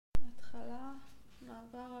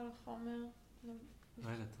עבר על החומר.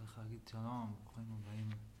 רגע, צריך להגיד שלום, ברוכים הבאים.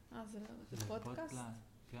 זה פודקאסט?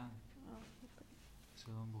 כן. אוקיי.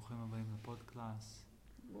 שלום, ברוכים הבאים לפודקאסט.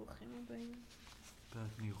 ברוכים הבאים.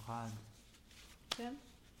 פרק מיוחד. כן?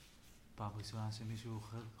 פעם ראשונה שמישהו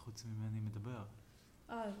חוץ ממני מדבר.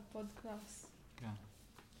 זה פודקאסט. כן.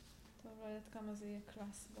 טוב, לא יודעת כמה זה יהיה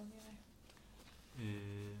קלאס, בוא נראה.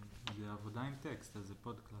 זה עבודה עם טקסט, אז זה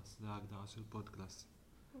פודקאסט, זה ההגדרה של פודקאסט.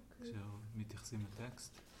 אוקיי. כשמתייחסים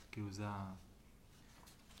לטקסט, כאילו זה ה...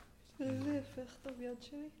 זה יפה, כתב יד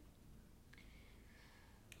שלי.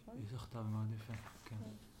 יש לך כתב מאוד יפה, כן.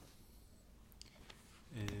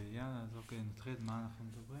 יאללה, אז אוקיי, נתחיל. מה אנחנו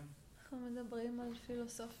מדברים? אנחנו מדברים על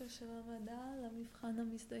פילוסופיה של המדע, למבחן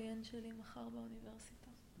המזדיין שלי מחר באוניברסיטה.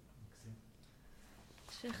 מקסים.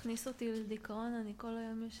 כשהכניס אותי לדיכאון, אני כל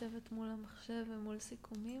היום יושבת מול המחשב ומול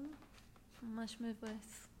סיכומים, ממש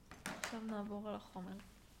מבאס. עכשיו נעבור על החומר.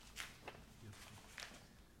 יופי.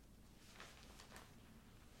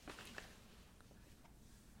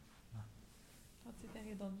 מה? רציתי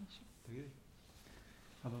להגיד עוד משהו. תגידי.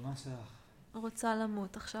 הבמה שלך. רוצה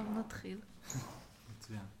למות, עכשיו נתחיל.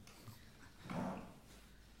 מצוין.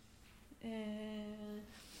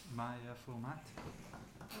 מה יהיה הפורמט?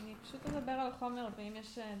 אני פשוט אדבר על החומר, ואם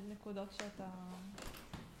יש נקודות שאתה...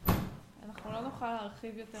 אנחנו לא נוכל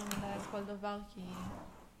להרחיב יותר מדי על כל דבר, כי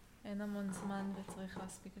אין המון זמן וצריך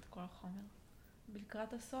להספיק את כל החומר.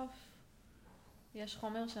 בלקראת הסוף, יש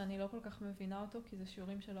חומר שאני לא כל כך מבינה אותו, כי זה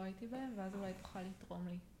שיעורים שלא הייתי בהם, ואז אולי תוכל לתרום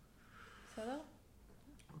לי. בסדר?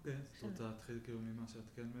 אוקיי, אז את רוצה להתחיל כאילו ממה שאת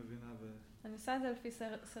כן מבינה ו... אני עושה את זה לפי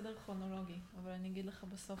סדר כרונולוגי, אבל אני אגיד לך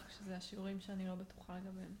בסוף כשזה השיעורים שאני לא בטוחה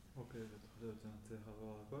לגביהם. אוקיי, ואת חושבת שנצליח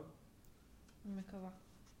לעבור על הכל? אני מקווה.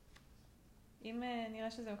 אם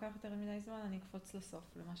נראה שזה לוקח יותר מדי זמן, אני אקפוץ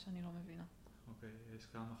לסוף למה שאני לא מבינה. אוקיי, יש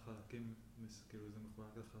כמה חלקים, כאילו זה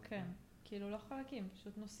מחולק לחלקים? כן, כאילו לא חלקים,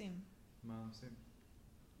 פשוט נושאים. מה הנושאים?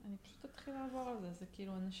 אני פשוט אתחיל לעבור על זה, זה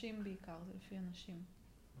כאילו אנשים בעיקר, זה לפי אנשים.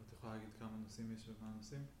 את יכולה להגיד כמה נושאים יש ומה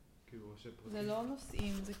הנושאים? כאילו ראשי פרקים? זה לא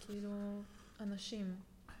נושאים, זה כאילו אנשים.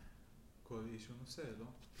 כל איש הוא נושא, לא?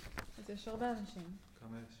 אז יש הרבה אנשים.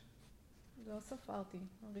 כמה יש? לא ספרתי.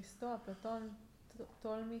 אריסטו, אפלטון,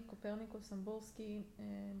 טולמי, קופרניקוס, סמבורסקי,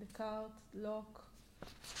 דקארט, לוק,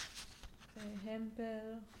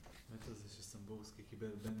 המפל. באמת על זה שסמבורסקי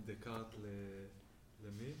קיבל בין דקארט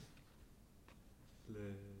למי?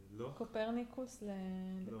 ללוק? קופרניקוס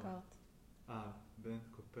לדקארט. בין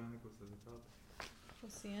קופרניקוס לדקארט?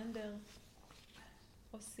 אוסיאנדר.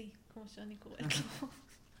 אוסי, כמו שאני קוראת לו.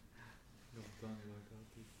 גם אותו אני לא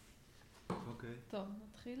הכרתי. אוקיי. טוב,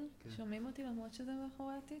 נתחיל. כן. שומעים אותי למרות שזה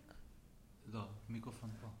מאחורי התיק? לא, מיקרופון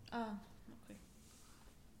פה. אוקיי.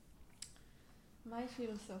 מהי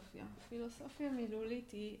פילוסופיה? פילוסופיה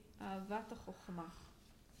מילולית היא אהבת החוכמה.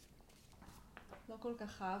 לא כל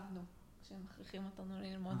כך אהבנו כשהם מכריחים אותנו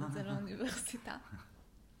ללמוד את זה לאוניברסיטה.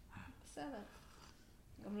 בסדר.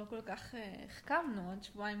 גם לא כל כך החכמנו, עוד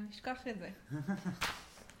שבועיים נשכח את זה.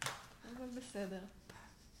 אבל בסדר.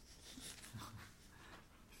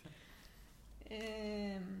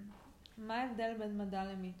 מה ההבדל בין מדע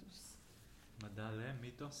למיתוס? מדע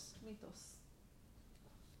למיתוס? מיתוס.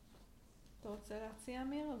 אתה רוצה להציע,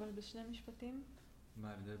 אמיר, אבל בשני משפטים?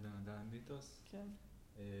 מה ההבדל בין מדע למיתוס? כן.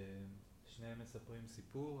 שניהם מספרים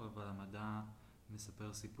סיפור, אבל המדע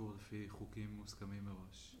מספר סיפור לפי חוקים מוסכמים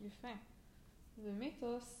מראש. יפה.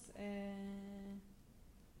 ומיתוס,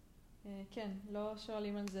 כן, לא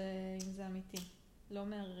שואלים על זה אם זה אמיתי. לא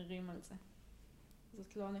מערערים על זה.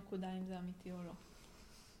 זאת לא הנקודה אם זה אמיתי או לא.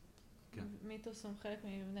 כן. מיתוס הוא חלק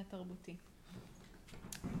ממבנה תרבותי.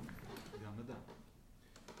 גם מדע.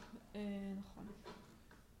 נכון.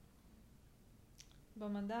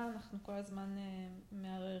 במדע אנחנו כל הזמן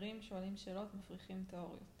מערערים, שואלים שאלות, מפריחים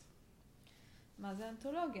תיאוריות. מה זה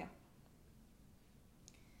אנתולוגיה?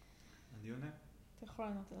 אני עונה. אתה יכול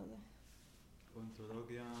לענות על זה.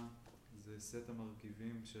 אונתולוגיה זה סט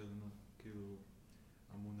המרכיבים של כאילו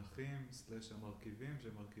המונחים סלש המרכיבים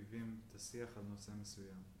שמרכיבים את השיח על נושא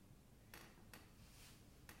מסוים.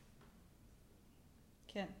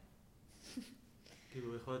 כן.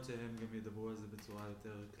 כאילו יכול להיות שהם גם ידברו על זה בצורה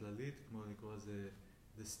יותר כללית, כמו לקרוא לזה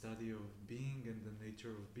the study of being and the nature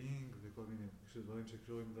of being וכל מיני דברים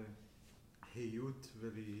שקשורים להיות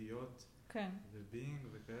ולהיות. כן. ו-being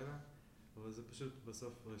וכאלה, אבל זה פשוט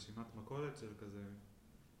בסוף רשימת מכולת של כזה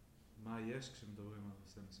מה יש כשמדברים על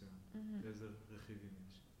נושא מסוים, איזה רכיבים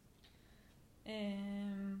יש.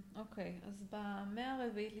 אוקיי, אז במאה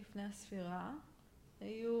הרביעית לפני הספירה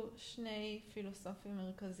היו שני פילוסופים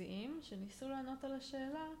מרכזיים שניסו לענות על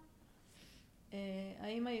השאלה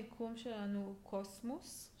האם היקום שלנו הוא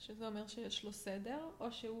קוסמוס, שזה אומר שיש לו סדר,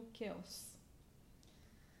 או שהוא כאוס.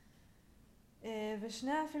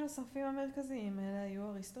 ושני הפילוסופים המרכזיים האלה היו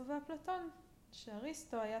אריסטו ואפלטון,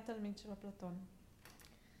 שאריסטו היה תלמיד של אפלטון.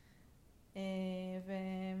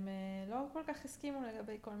 והם לא כל כך הסכימו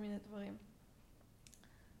לגבי כל מיני דברים.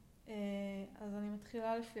 אז אני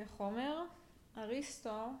מתחילה לפי החומר.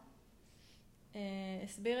 אריסטו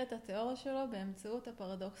הסביר את התיאוריה שלו באמצעות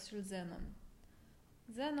הפרדוקס של זנון.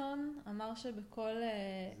 זנון אמר שבכל...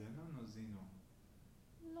 זנון או זינו?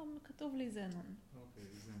 לא, כתוב לי זנון. אוקיי,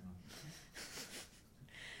 זנון.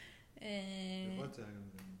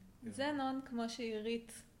 זנון, כמו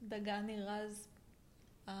שעירית דגני רז,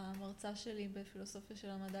 המרצה שלי בפילוסופיה של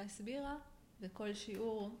המדע, הסבירה, וכל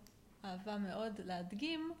שיעור אהבה מאוד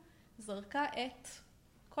להדגים, זרקה עת.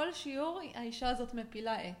 כל שיעור האישה הזאת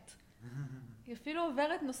מפילה עת. היא אפילו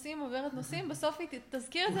עוברת נושאים, בסוף היא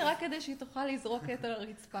תזכיר את זה רק כדי שהיא תוכל לזרוק עת על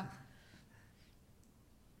הרצפה.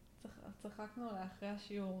 צחקנו עליה אחרי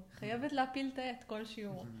השיעור. חייבת להפיל את העת כל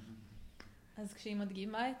שיעור. אז כשהיא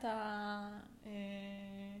מדגימה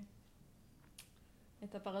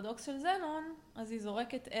את הפרדוקס של זנון, אז היא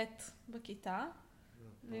זורקת עת בכיתה,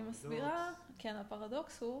 והיא מסבירה, כן,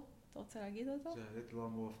 הפרדוקס הוא, אתה רוצה להגיד אותו? שהעת לא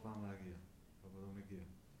אמור אף פעם להגיע, אבל לא מגיע.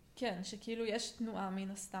 כן, שכאילו יש תנועה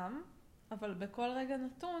מן הסתם, אבל בכל רגע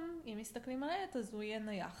נתון, אם מסתכלים על העת, אז הוא יהיה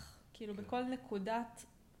נייח. כאילו כן. בכל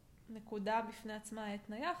נקודה בפני עצמה העת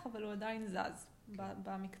נייח, אבל הוא עדיין זז כן.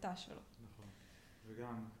 במקטע שלו. נכון.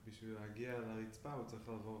 וגם בשביל להגיע לרצפה הוא צריך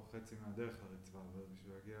לעבור חצי מהדרך לרצפה, אבל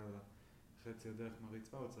בשביל להגיע לחצי הדרך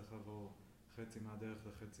מהרצפה הוא צריך לעבור חצי מהדרך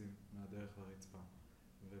לחצי מהדרך לרצפה.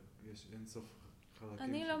 ויש אין סוף חלקים.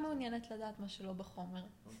 אני לא מעוניינת לדעת מה שלא בחומר.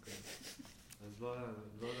 אוקיי. אז לא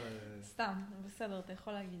סתם, בסדר, אתה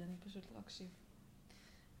יכול להגיד, אני פשוט לא אקשיב.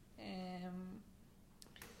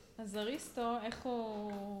 אז אריסטו, איך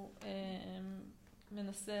הוא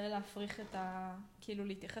מנסה להפריך כאילו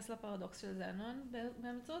להתייחס לפרדוקס של זנון,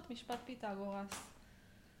 באמצעות משפט פיתגורס.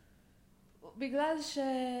 בגלל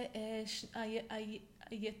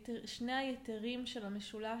ששני היתרים של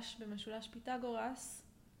המשולש במשולש פיתגורס,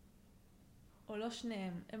 או לא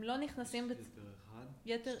שניהם, הם לא נכנסים...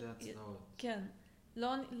 יתר אחד? שתי הצלעות. כן.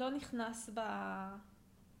 לא נכנס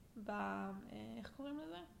איך קוראים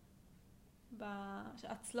לזה?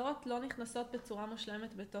 הצלעות לא נכנסות בצורה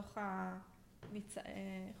מושלמת בתוך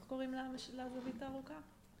איך קוראים לזווית הארוכה?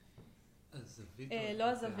 הזווית לא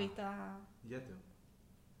הזווית יתר.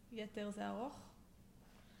 יתר זה ארוך?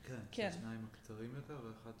 כן. שניים הקצרים יותר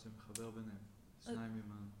ואחד שמחבר ביניהם. שניים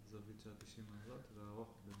עם הזווית של 90 מעלות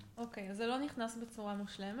והארוך ביניהם. אוקיי, אז זה לא נכנס בצורה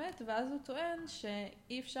מושלמת, ואז הוא טוען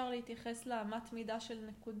שאי אפשר להתייחס לאמת מידה של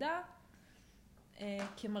נקודה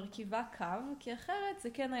כמרכיבה קו, כי אחרת זה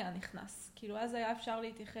כן היה נכנס. כאילו אז היה אפשר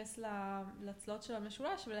להתייחס לצלות של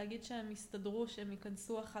המשולש ולהגיד שהם הסתדרו, שהם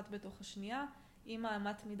ייכנסו אחת בתוך השנייה, אם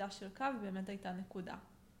האמת מידה של קו באמת הייתה נקודה.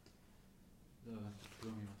 לא,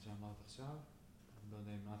 כלום ממה שאמרת עכשיו, אני לא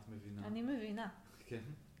יודע אם את מבינה. אני מבינה. כן?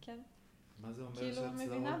 כן. מה זה אומר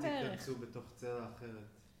שהצלעות ייכנסו בתוך צלע אחרת?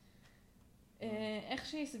 איך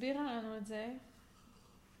שהיא הסבירה לנו את זה,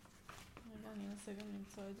 רגע, אני אנסה גם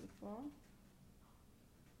למצוא את זה פה.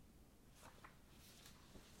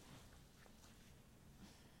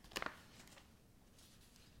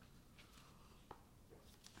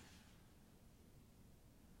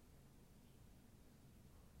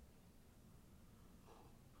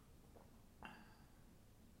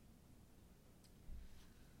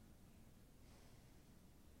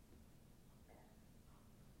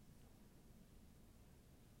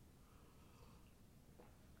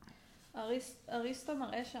 אריסטו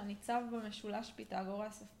מראה שהניצב במשולש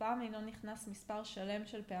פיתגורס אף פעם אינו נכנס מספר שלם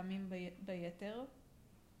של פעמים ביתר.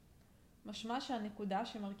 משמע שהנקודה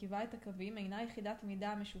שמרכיבה את הקווים אינה יחידת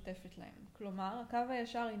מידה המשותפת להם. כלומר, הקו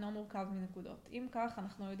הישר אינו מורכב מנקודות. אם כך,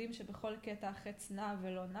 אנחנו יודעים שבכל קטע החץ נע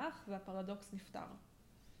ולא נח, והפרדוקס נפתר.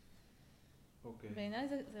 אוקיי. בעיניי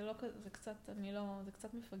זה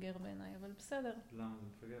קצת מפגר בעיניי, אבל בסדר. למה זה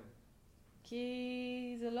מפגר?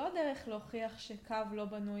 כי זה לא דרך להוכיח שקו לא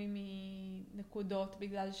בנוי מנקודות,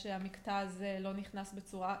 בגלל שהמקטע הזה לא נכנס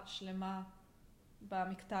בצורה שלמה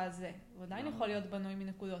במקטע הזה. הוא עדיין יכול להיות בנוי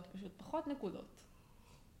מנקודות, פשוט פחות נקודות.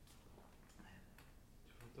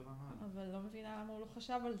 אבל לא מבינה למה הוא לא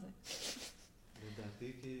חשב על זה.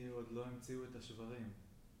 לדעתי כי עוד לא המציאו את השברים.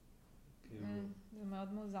 זה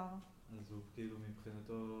מאוד מוזר. אז הוא כאילו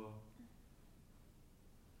מבחינתו...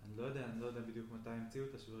 אני לא יודע בדיוק מתי המציאו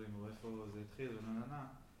את השברים או איפה זה התחיל ונננה,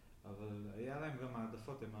 אבל היה להם גם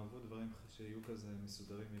העדפות, הם אהבו דברים שיהיו כזה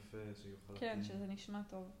מסודרים יפה, שיהיו חלקים. כן, שזה נשמע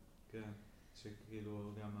טוב. כן,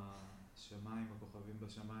 שכאילו גם השמיים, הכוכבים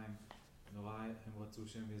בשמיים, נורא הם רצו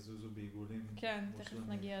שהם יזוזו בעיגולים. כן, תכף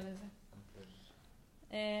נגיע לזה.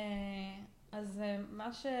 אז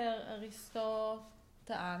מה שאריסטו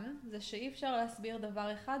טען זה שאי אפשר להסביר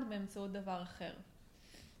דבר אחד באמצעות דבר אחר.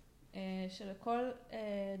 שלכל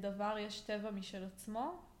דבר יש טבע משל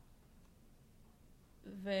עצמו,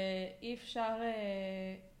 ואי אפשר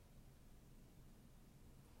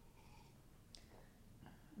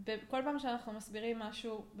כל פעם שאנחנו מסבירים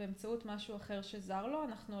משהו באמצעות משהו אחר שזר לו,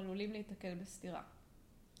 אנחנו עלולים להתקל בסתירה.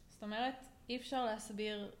 זאת אומרת, אי אפשר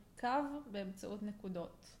להסביר קו באמצעות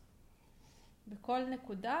נקודות. בכל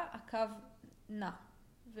נקודה הקו נע,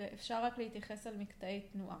 ואפשר רק להתייחס על מקטעי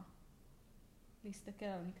תנועה. להסתכל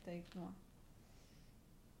על מקטעי תנועה.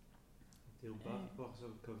 תרבח פה עכשיו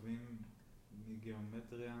קווים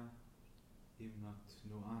מגיאומטריה עם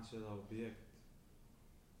התנועה של האובייקט.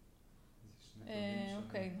 זה שני דברים שונים.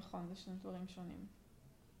 אוקיי, נכון, זה שני דברים שונים.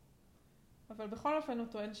 אבל בכל אופן הוא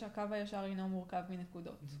טוען שהקו הישר אינו מורכב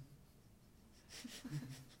מנקודות.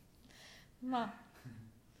 מה?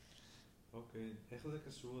 אוקיי, איך זה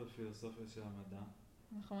קשור לפילוסופיה של המדע?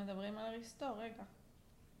 אנחנו מדברים על אריסטו, רגע.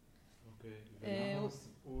 אוקיי, ולמה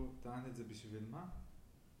הוא טען את זה בשביל מה?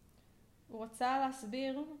 הוא רצה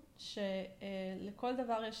להסביר שלכל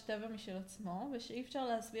דבר יש טבע משל עצמו, ושאי אפשר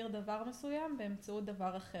להסביר דבר מסוים באמצעות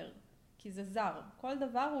דבר אחר, כי זה זר. כל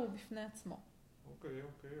דבר הוא בפני עצמו. אוקיי.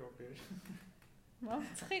 מה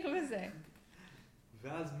מצחיק בזה?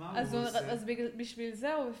 ואז מה הוא עושה? אז בשביל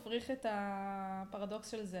זה הוא הפריך את הפרדוקס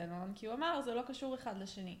של זנון, כי הוא אמר, זה לא קשור אחד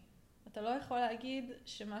לשני. אתה לא יכול להגיד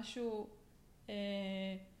שמשהו,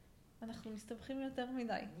 אנחנו מסתבכים יותר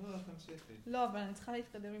מדי. לא, תמשיכי. לא, אבל אני צריכה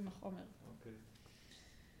להתקדם עם החומר. אוקיי.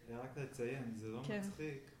 רק לציין, זה לא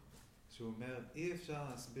מצחיק, שהוא אומר, אי אפשר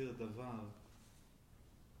להסביר דבר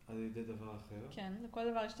על ידי דבר אחר. כן,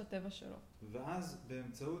 לכל דבר יש את הטבע שלו. ואז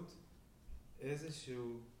באמצעות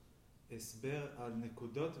איזשהו הסבר על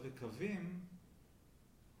נקודות וקווים,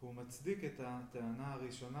 הוא מצדיק את הטענה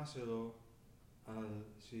הראשונה שלו,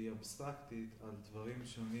 שהיא אבסטרקטית, על דברים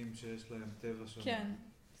שונים שיש להם טבע שונה. כן,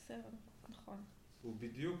 בסדר, נכון. הוא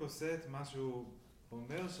בדיוק עושה את מה שהוא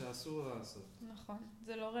אומר שאסור לעשות. נכון,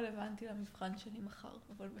 זה לא רלוונטי למבחן שלי מחר,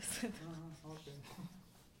 אבל בסדר. אוקיי.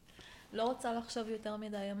 לא רוצה לחשוב יותר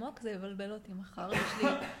מדי עמוק, זה יבלבל אותי מחר. יש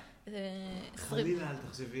לי חלילה אל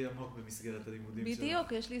תחשבי עמוק במסגרת הלימודים שלך.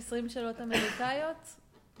 בדיוק, יש לי 20 שאלות אמריקאיות.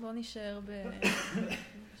 בוא נשאר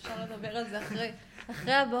אפשר לדבר על זה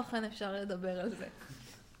אחרי הבוחן אפשר לדבר על זה.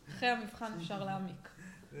 אחרי המבחן אפשר להעמיק.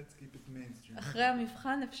 Let's keep it mainstream. אחרי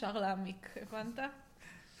המבחן אפשר להעמיק, הבנת? אני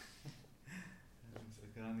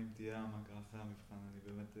מסתכלן אם תהיה העמקה אחרי המבחן, אני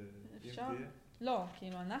באמת... אפשר? לא,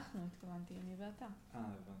 כאילו אנחנו התכוונתי, אני ואתה.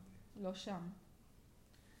 הבנתי. לא שם.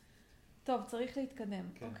 טוב, צריך להתקדם.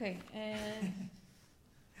 אוקיי.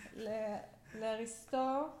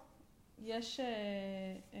 לאריסטו יש...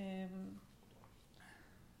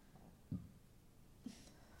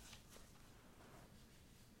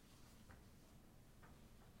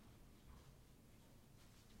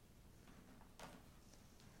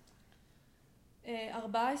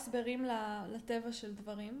 ארבעה הסברים לטבע של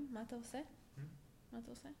דברים. מה אתה עושה? מה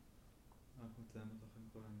אתה עושה? רק מציינת לכם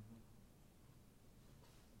כל הנקודה.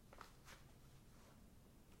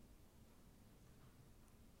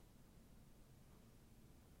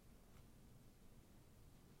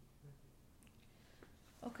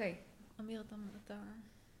 אוקיי, אמיר, אתה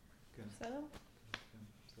בסדר?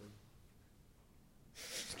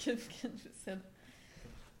 כן, בסדר.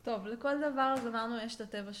 טוב, לכל דבר אז אמרנו יש את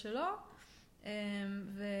הטבע שלו,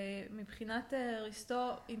 ומבחינת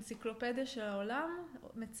אריסטו, אנציקלופדיה של העולם,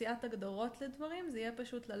 מציאת הגדרות לדברים, זה יהיה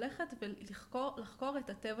פשוט ללכת ולחקור את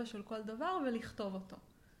הטבע של כל דבר ולכתוב אותו.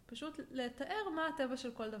 פשוט לתאר מה הטבע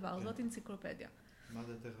של כל דבר, זאת אנציקלופדיה. מה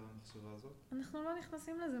זה תכף המחשבה הזאת? אנחנו לא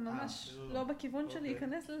נכנסים לזה, ממש לא בכיוון של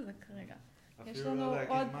להיכנס לזה כרגע. יש אפילו לנו לא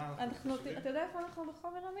להגיד עוד, מה אנחנו חושבים? אתה יודע איפה אנחנו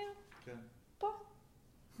בחומר, אמיר? כן. פה.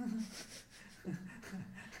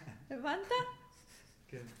 הבנת?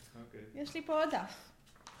 כן, אוקיי. יש לי פה עוד דף.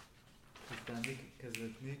 אז תעני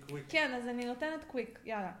כזה, תני קוויק. כן, אז אני נותנת קוויק,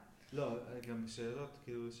 יאללה. לא, גם שאלות,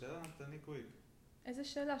 כאילו שאלה, תעני קוויק. איזה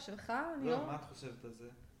שאלה שלך? לא, מה את חושבת על זה?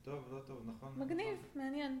 טוב, לא טוב, נכון? מגניב,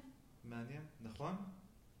 מעניין. מעניין, נכון?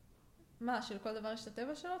 מה, של כל דבר יש את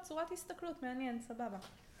הטבע שלו? צורת הסתכלות, מעניין, סבבה.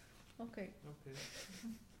 אוקיי. אוקיי.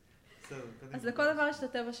 בסדר, קדימה. אז לכל דבר יש את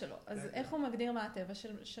הטבע שלו. אז איך הוא מגדיר מה הטבע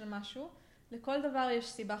של משהו? לכל דבר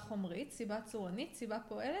יש סיבה חומרית, סיבה צורנית, סיבה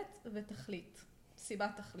פועלת ותכלית. סיבה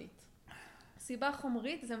תכלית. סיבה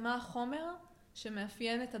חומרית זה מה החומר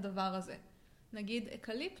שמאפיין את הדבר הזה. נגיד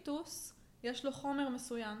אקליפטוס, יש לו חומר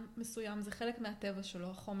מסוים, זה חלק מהטבע שלו,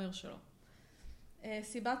 החומר שלו.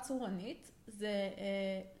 סיבה צורנית זה,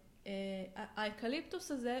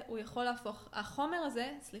 האקליפטוס הזה, החומר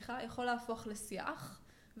הזה, יכול להפוך לשיח,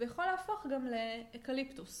 ויכול להפוך גם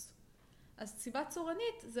לאקליפטוס. אז סיבה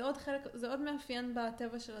צורנית זה עוד מאפיין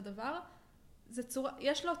בטבע של הדבר.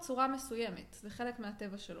 יש לו צורה מסוימת, זה חלק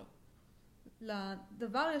מהטבע שלו.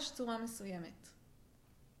 לדבר יש צורה מסוימת.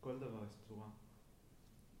 כל דבר יש צורה.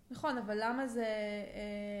 נכון, אבל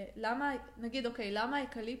נגיד, למה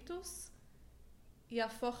האקליפטוס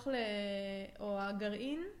יהפוך או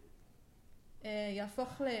הגרעין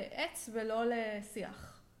יהפוך לעץ ולא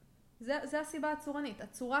לשיח? זה הסיבה הצורנית,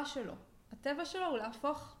 הצורה שלו. הטבע שלו הוא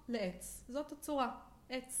להפוך לעץ. זאת הצורה,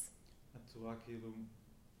 עץ. הצורה כאילו,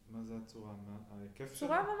 מה זה הצורה? ההיקף שלו?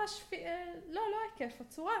 צורה ממש, לא ההיקף,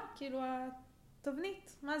 הצורה, כאילו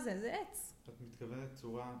התבנית. מה זה? זה עץ. את מתכוונת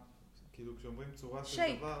צורה, כאילו כשאומרים צורה של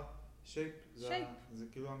שייפ. דבר, שייפ, זה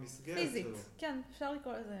כאילו המסגרת פיזית. שלו. כן, אפשר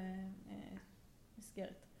לקרוא לזה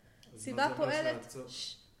מסגרת. אז סיבה מה זה אומר פועלת...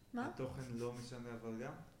 מה? התוכן לא משנה אבל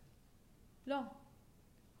גם? לא.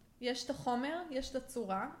 יש את החומר, יש את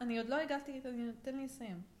הצורה. אני עוד לא הגעתי, תן לי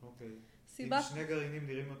לסיים. אוקיי. סיבה... אם שני גרעינים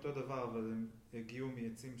נראים אותו דבר, אבל הם הגיעו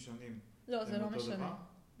מעצים שונים, לא, זה לא אותו משנה. דבר?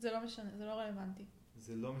 זה לא משנה, זה לא רלוונטי.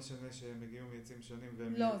 זה לא משנה שהם הגיעו מעצים שונים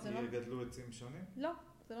והם יגדלו עצים שונים? לא,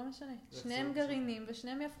 זה לא משנה. שניהם גרעינים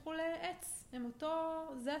ושניהם יהפכו לעץ.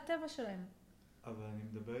 זה הטבע שלהם. אבל אני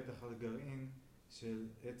מדבר איתך על גרעין של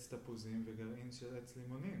עץ תפוזים וגרעין של עץ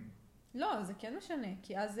לימונים. לא, זה כן משנה,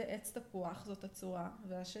 כי אז זה עץ תפוח, זאת הצורה,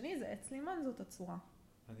 והשני זה עץ לימון, זאת הצורה.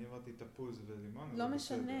 אני אמרתי תפוז ולימון, לא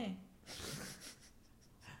משנה.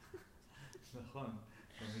 נכון,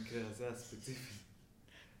 במקרה הזה הספציפי.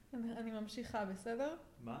 אני ממשיכה, בסדר?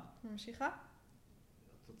 מה? ממשיכה?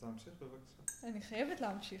 את רוצה להמשיך בבקשה? אני חייבת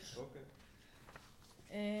להמשיך. אוקיי.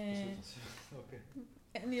 אוקיי.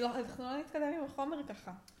 אנחנו לא נתקדם עם החומר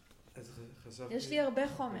ככה. אז חשבתי... יש לי הרבה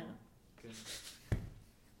חומר. כן.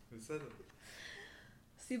 בסדר.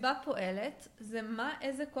 סיבה פועלת זה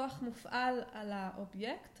איזה כוח מופעל על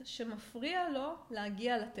האובייקט שמפריע לו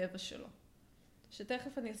להגיע לטבע שלו.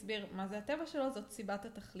 שתכף אני אסביר מה זה הטבע שלו, זאת סיבת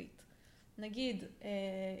התכלית. נגיד,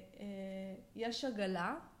 יש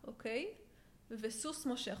עגלה, אוקיי? וסוס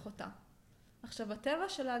מושך אותה. עכשיו, הטבע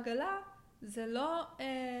של העגלה זה לא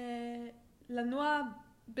לנוע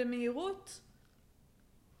במהירות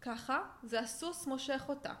ככה, זה הסוס מושך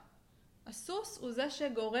אותה. הסוס הוא זה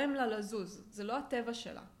שגורם לה לזוז, זה לא הטבע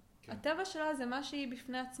שלה. כן. הטבע שלה זה מה שהיא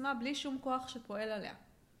בפני עצמה, בלי שום כוח שפועל עליה,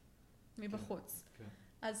 מבחוץ. כן.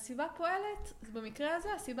 אז סיבה פועלת, במקרה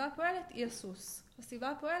הזה הסיבה הפועלת היא הסוס. הסיבה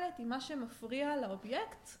הפועלת היא מה שמפריע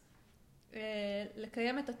לאובייקט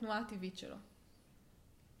לקיים את התנועה הטבעית שלו.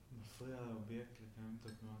 מפריע לאובייקט לקיים את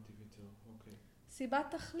התנועה הטבעית שלו, אוקיי. סיבת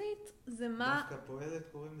תכלית זה מה... דווקא פועלת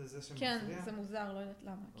קוראים לזה שמפריע? כן, זה מוזר, לא יודעת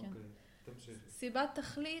למה, כן. אוקיי, תמשיך. סיבת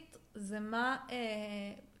תכלית זה מה,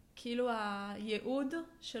 כאילו הייעוד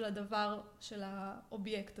של הדבר, של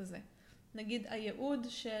האובייקט הזה. נגיד הייעוד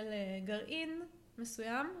של גרעין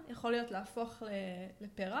מסוים יכול להיות להפוך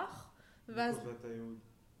לפרח. מי קובע את הייעוד?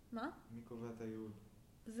 מה? מי קובע את הייעוד?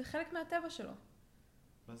 זה חלק מהטבע שלו.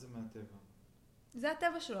 מה זה מהטבע? זה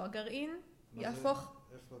הטבע שלו, הגרעין יהפוך...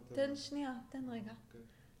 איפה הטבע? תן שנייה, תן רגע.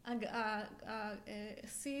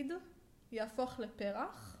 הסיד יהפוך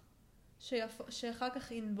לפרח, שאחר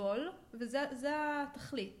כך ינבול, וזה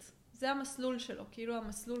התכלית. זה המסלול שלו, כאילו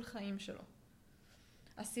המסלול חיים שלו.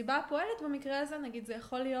 הסיבה הפועלת במקרה הזה, נגיד, זה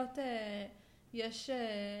יכול להיות, יש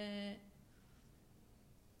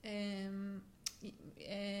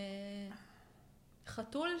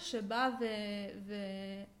חתול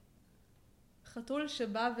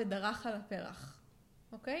שבא ודרך על הפרח,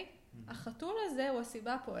 אוקיי? החתול הזה הוא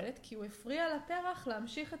הסיבה הפועלת, כי הוא הפריע לפרח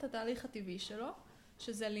להמשיך את התהליך הטבעי שלו,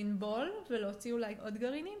 שזה לנבול ולהוציא אולי עוד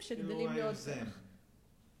גרעינים שגדלים בעוד פרח.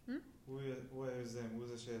 הוא היוזם, הוא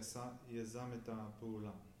זה שיזם את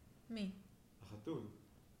הפעולה. מי? החתול.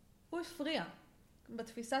 הוא הפריע.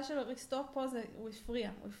 בתפיסה של אריסטו פה הוא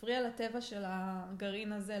הפריע לטבע של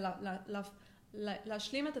הגרעין הזה,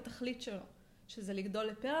 להשלים את התכלית שלו, שזה לגדול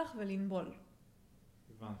לפרח ולנבול.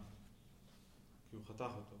 הבנתי. כי הוא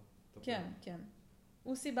חתך אותו. כן, כן.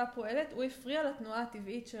 הוא סיבה פועלת, הוא הפריע לתנועה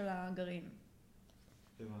הטבעית של הגרעין.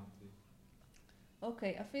 הבנתי.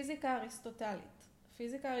 אוקיי, הפיזיקה האריסטוטלית.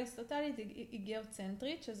 הפיזיקה האריסטוטלית היא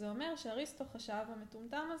גיאוצנטרית, שזה אומר שאריסטו חשב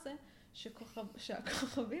המטומטם הזה,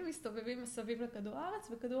 שהכוכבים מסתובבים מסביב לכדור הארץ,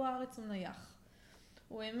 וכדור הארץ הוא נייח.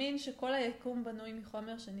 הוא האמין שכל היקום בנוי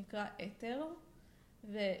מחומר שנקרא אתר,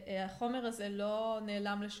 והחומר הזה לא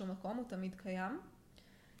נעלם לשום מקום, הוא תמיד קיים.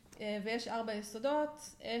 ויש 4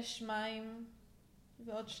 יסודות, אש, מים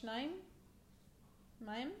ועוד 2.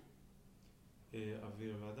 מה הם?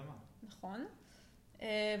 אוויר ואדמה. נכון.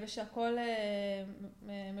 ושהכל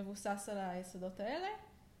מבוסס על היסודות האלה.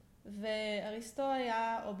 ואריסטו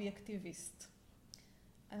היה אובייקטיביסט.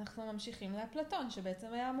 אנחנו ממשיכים לאפלטון,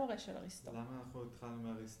 שבעצם היה המורה של אריסטו. למה אנחנו התחלנו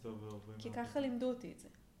מאריסטו ועוברים? כי ככה לימדו אותי את זה.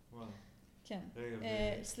 וואלה. כן. רגע,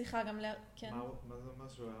 סליחה, גם כן. מה זה אומר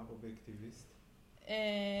שהוא היה אובייקטיביסט?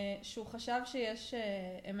 שהוא חשב שיש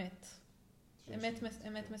אמת.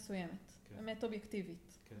 אמת מסוימת. כן. אמת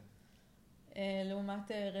אובייקטיבית. כן.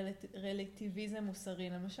 לעומת רלטיביזם מוסרי,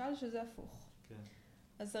 למשל, שזה הפוך. כן.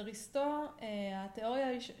 אז אריסטו,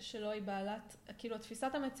 התיאוריה שלו היא בעלת, כאילו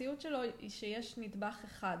תפיסת המציאות שלו היא שיש נדבך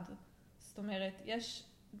אחד. זאת אומרת, יש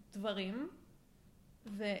דברים,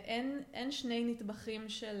 ואין שני נדבכים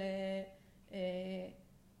של,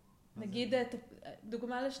 נגיד,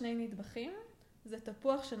 דוגמה לשני נדבכים, זה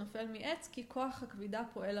תפוח שנופל מעץ, כי כוח הכבידה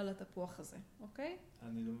פועל על התפוח הזה, אוקיי?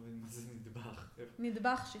 אני לא מבין מה זה נדבך.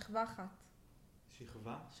 נדבך, שכבה אחת.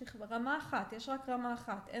 שכבה? רמה אחת, יש רק רמה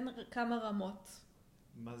אחת, אין כמה רמות.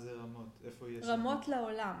 מה זה רמות? איפה יש? רמות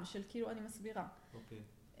לעולם, של כאילו, אני מסבירה. אוקיי.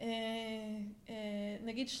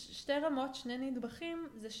 נגיד שתי רמות, שני נדבכים,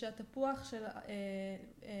 זה שהתפוח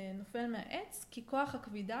נופל מהעץ, כי כוח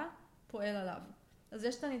הכבידה פועל עליו. אז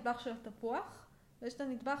יש את הנדבך של התפוח, ויש את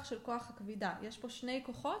הנדבך של כוח הכבידה. יש פה שני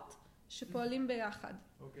כוחות שפועלים ביחד.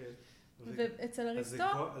 אוקיי. ואצל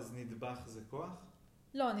אריסטו... אז נדבך זה כוח?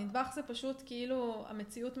 לא, נדבך זה פשוט כאילו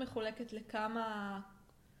המציאות מחולקת לכמה...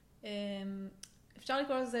 אפשר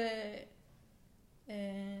לקרוא לזה...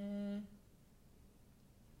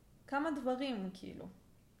 כמה דברים, כאילו.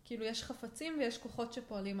 כאילו יש חפצים ויש כוחות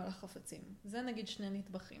שפועלים על החפצים. זה נגיד שני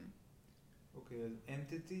נדבכים. אוקיי, אז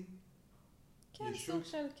entity? כן, ישות? סוג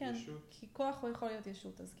של, כן. ישות? כי כוח הוא יכול להיות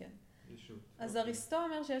ישות, אז כן. ישות. אז אוקיי. אריסטו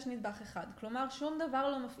אומר שיש נדבך אחד. כלומר, שום דבר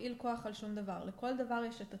לא מפעיל כוח על שום דבר. לכל דבר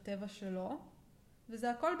יש את הטבע שלו,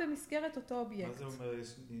 וזה הכל במסגרת אותו אובייקט. מה זה אומר?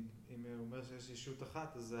 אם הוא אומר שיש ישות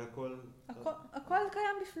אחת, אז זה הכל... הכל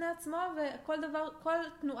קיים בפני עצמו, וכל דבר, כל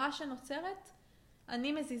תנועה שנוצרת,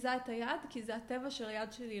 אני מזיזה את היד, כי זה הטבע של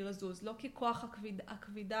היד שלי לזוז. לא כי כוח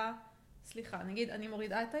הכבידה, סליחה, נגיד, אני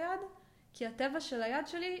מורידה את היד, כי הטבע של היד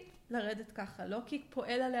שלי לרדת ככה, לא כי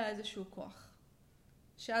פועל עליה איזשהו כוח.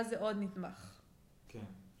 שאז זה עוד נדבך. כן,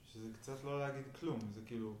 שזה קצת לא להגיד כלום, זה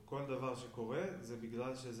כאילו, כל דבר שקורה, זה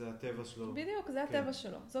בגלל שזה הטבע שלו. בדיוק, זה הטבע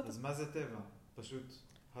שלו. אז מה זה טבע? פשוט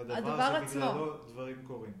הדבר שבגללו דברים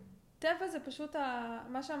קורים. טבע זה פשוט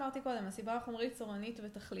מה שאמרתי קודם, הסיבה החומרית, צורנית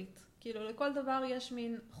ותכלית. כאילו לכל דבר יש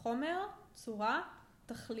מין חומר, צורה,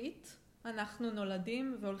 תכלית. אנחנו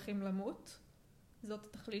נולדים והולכים למות. זאת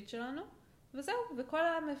התכלית שלנו. וזהו, וכל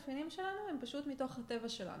המאפיינים שלנו הם פשוט מתוך הטבע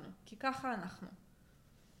שלנו. כי ככה אנחנו.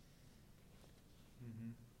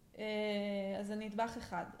 אז זה נדבך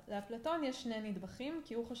אחד. לאפלטון יש שני נדבכים,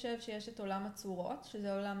 כי הוא חושב שיש את עולם הצורות,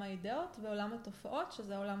 שזה עולם האידאות, ועולם התופעות,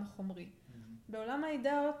 שזה העולם החומרי. בעולם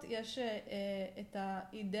האידאות יש את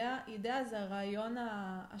האידאה, אידאה זה הרעיון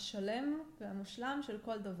השלם והמושלם של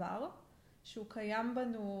כל דבר, שהוא קיים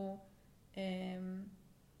בנו,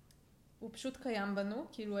 הוא פשוט קיים בנו,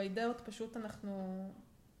 כאילו האידאות פשוט אנחנו,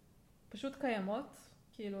 פשוט קיימות,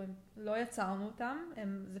 כאילו לא יצרנו אותם,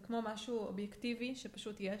 זה כמו משהו אובייקטיבי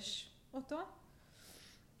שפשוט יש אותו,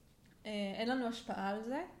 אין לנו השפעה על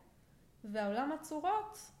זה, והעולם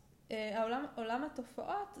הצורות, עולם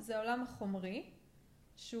התופעות זה העולם החומרי,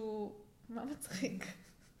 שהוא... מה מצחיק?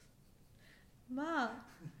 מה?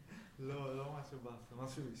 לא משהו באסה,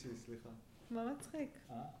 משהו אישי, סליחה. מה מצחיק?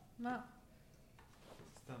 מה?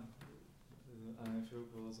 סתם. אני אפילו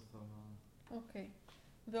כבר לא זוכר מה... אוקיי.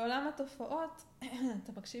 ועולם התופעות,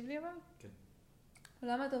 אתה מקשיב לי אבל? כן.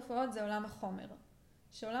 עולם התופעות זה עולם החומר.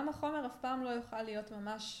 שעולם החומר אף פעם לא יוכל להיות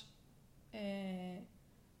ממש...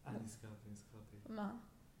 נזכרתי. מה?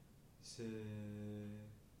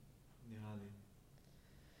 נראה לי.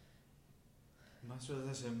 משהו על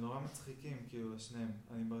זה שהם נורא מצחיקים, כאילו, שניהם.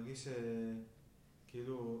 אני מרגיש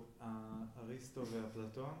שכאילו, אריסטו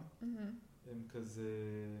ואפלטון, הם כזה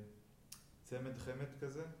צמד חמד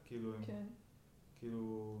כזה, כאילו הם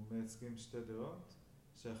כאילו מייצגים שתי דעות,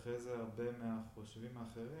 שאחרי זה הרבה מהחושבים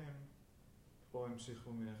האחרים, או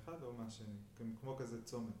המשיכו מאחד או מהשני, כמו כזה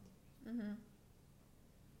צומת.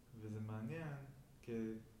 וזה מעניין,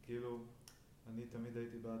 כאילו, אני תמיד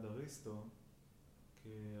הייתי בעד אריסטו, כי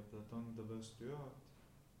אפלטון מדבר שטויות,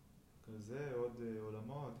 כזה, עוד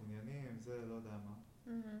עולמות, עניינים, זה, לא יודע מה.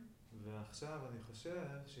 ועכשיו אני חושב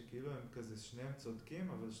שכאילו הם כזה, שניהם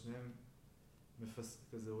צודקים, אבל שניהם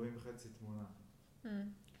כזה רואים חצי תמונה.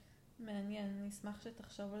 מעניין, אני אשמח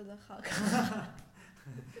שתחשוב על זה אחר כך.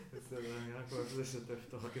 בסדר, אני רק אוהב לשתף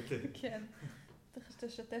תוך כדי. כן,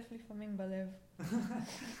 תשתף לפעמים בלב.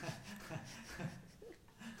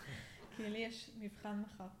 כי לי יש מבחן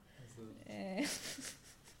מחר.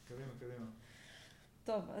 קדימה.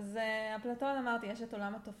 טוב, אז אפלטון אמרתי, יש את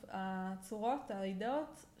עולם הצורות,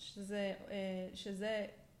 האידאות, שזה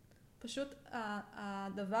פשוט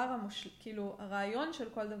כאילו הרעיון של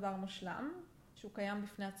כל דבר מושלם, שהוא קיים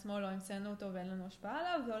בפני עצמו, לא המצאנו אותו ואין לנו השפעה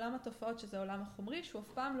עליו, ועולם התופעות שזה העולם החומרי, שהוא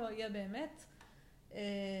אף פעם לא יהיה באמת,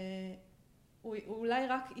 הוא אולי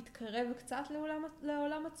רק יתקרב קצת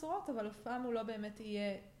לעולם הצורות, אבל אף פעם הוא לא באמת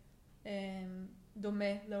יהיה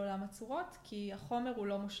דומה לעולם הצורות, כי החומר הוא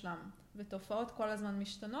לא מושלם, ותופעות כל הזמן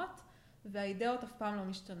משתנות, והאידאות אף פעם לא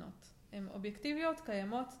משתנות. הן אובייקטיביות,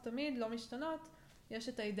 קיימות, תמיד לא משתנות. יש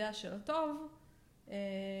את האידאה של הטוב,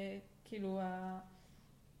 כאילו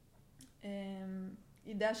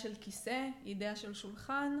אידאה של כיסא, אידאה של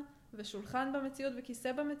שולחן, ושולחן במציאות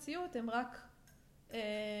וכיסא במציאות הם רק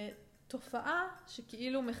תופעה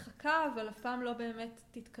שכאילו מחכה, אבל אף פעם לא באמת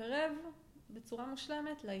תתקרב בצורה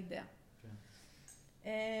מושלמת לאידאה. כן.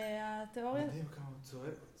 התיאוריה... מדהים כמה הוא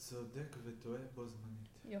צודק וטועה בו זמנית.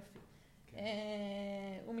 יופי. כן.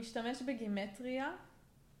 הוא משתמש בגימטריה,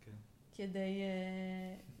 כן. כדי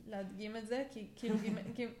להדגים את זה, כי כאילו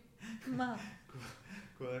מה?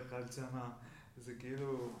 כל אחד שמה, זה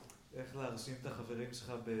כאילו איך להרשים את החברים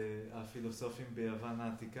שלך הפילוסופים ביוון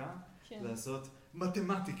העתיקה, כן. לעשות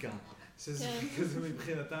מתמטיקה, שזה כזה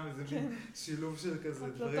מבחינתם איזה מין שילוב של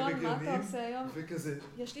כזה דברים אפלטון, מה אתה עושה היום? וכזה...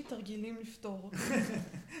 יש לי תרגילים לפתור.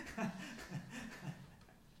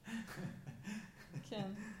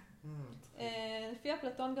 כן. לפי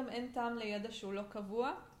אפלטון גם אין טעם לידע שהוא לא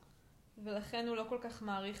קבוע, ולכן הוא לא כל כך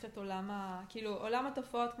מעריך את כאילו עולם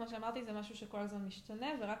התופעות, כמו שאמרתי, זה משהו שכל הזמן משתנה,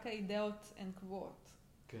 ורק האידאות הן קבועות.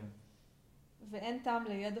 כן. ואין טעם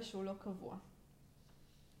לידע שהוא לא קבוע.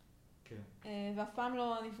 כן. ואף פעם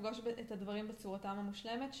לא נפגוש את הדברים בצורתם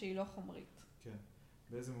המושלמת, שהיא לא חומרית. כן.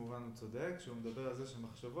 באיזה מובן הוא צודק? כשהוא מדבר על זה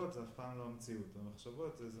שמחשבות זה אף פעם לא המציאות.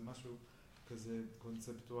 המחשבות זה משהו כזה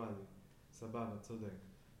קונספטואלי. סבבה, צודק.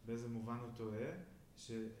 באיזה מובן הוא טועה?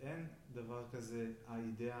 שאין דבר כזה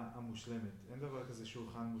האידאה המושלמת. אין דבר כזה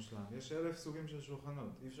שולחן מושלם. יש 1000 סוגים של שולחנות.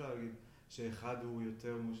 אי אפשר להגיד שאחד הוא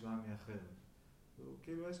יותר מושלם מאחר.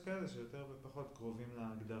 כאילו יש כאלה שיותר ופחות קרובים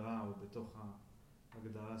להגדרה או בתוך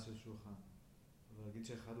ההגדרה של שולחן. אבל להגיד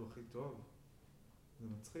שאחד הוא הכי טוב, זה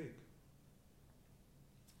מצחיק.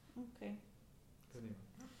 אוקיי. קדימה.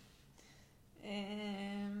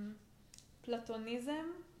 פלטוניזם.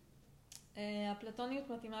 הפלטוניות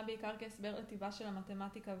מתאימה בעיקר כהסבר לטבעה של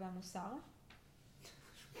המתמטיקה והמוסר.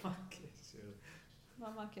 מה הקשר?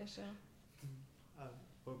 מה הקשר?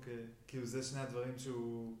 אוקיי. כאילו זה שני הדברים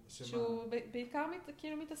שהוא... שהוא בעיקר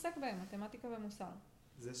כאילו מתעסק בהם, מתמטיקה ומוסר.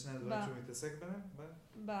 זה שני הדברים שהוא מתעסק בהם?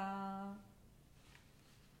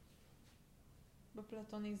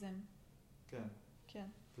 בפלטוניזם. כן. כן.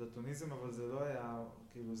 פלטוניזם, אבל זה לא היה,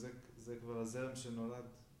 כאילו זה כבר הזרם שנולד,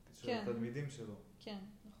 של התלמידים שלו. כן,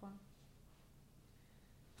 נכון.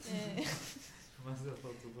 מה זה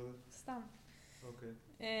הפרצוף הזה? סתם. אוקיי.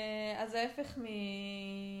 אז ההפך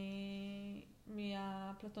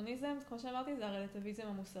מהפלטוניזם, כמו שאמרתי, זה הרלטיביזם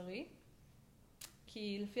המוסרי.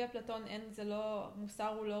 כי לפי אפלטון מוסר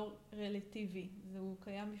הוא לא רלטיבי. הוא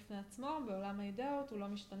קיים בפני עצמו, בעולם האידאות, הוא לא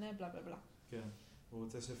משתנה, בלה בלה בלה. כן. הוא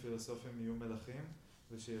רוצה שפילוסופים יהיו מלכים,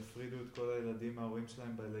 ושיפרידו את כל הילדים מההורים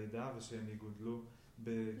שלהם בלידה, ושהם יגודלו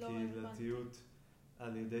בקהילתיות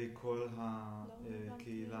על ידי כל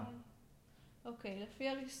הקהילה. אוקיי, לפי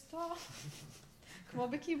אריסטו, כמו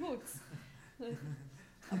בקיבוץ.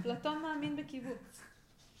 אפלטון מאמין בקיבוץ.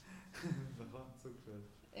 נכון, סוג של.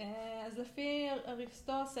 אז לפי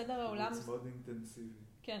אריסטו, סדר העולם... קיבוץ מאוד אינטנסיבי.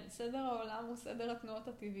 כן, סדר העולם הוא סדר התנועות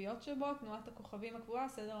הטבעיות שבו, תנועת הכוכבים הקבועה,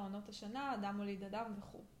 סדר העונות השנה, אדם הוליד אדם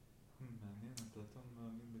וכו'. מעניין, אפלטון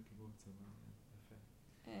מאמין בקיבוץ, זה מעניין, יפה.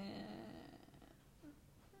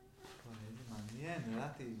 איזה מעניין,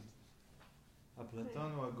 נראיתי.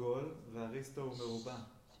 אפלטון הוא עגול ואריסטו הוא מרובע.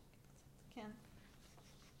 כן.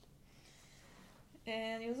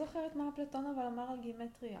 אני לא זוכרת מה אפלטון אבל אמר על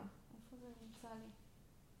גימטריה. איפה זה נמצא לי?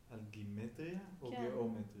 על גימטריה או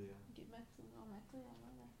גיאומטריה? גימטריה, לא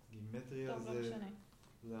יודעת. גימטריה זה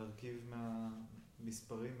להרכיב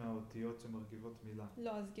מהמספרים, מהאותיות שמרכיבות מילה.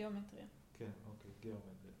 לא, אז גיאומטריה. כן, אוקיי,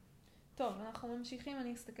 גיאומטריה. טוב, אנחנו ממשיכים,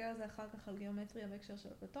 אני אסתכל על זה אחר כך על גיאומטריה בהקשר של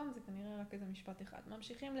אפלטון, זה כנראה רק איזה משפט אחד.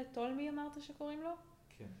 ממשיכים לטולמי, אמרת שקוראים לו?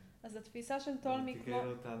 כן. אז התפיסה של טולמי כמו... תקרא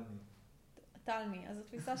לו תלמי. תלמי. אז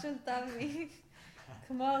התפיסה של תלמי,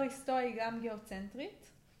 כמו אריסטו, היא גם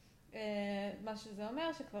גיאוצנטרית. מה שזה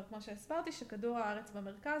אומר, שכבר כמו שהסברתי, שכדור הארץ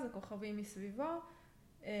במרכז, הכוכבים מסביבו,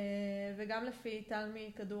 וגם לפי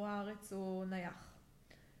תלמי, כדור הארץ הוא נייח.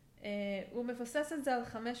 הוא מבסס את זה על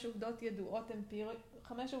 5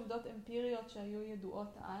 עובדות אמפיריות שהיו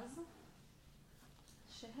ידועות אז,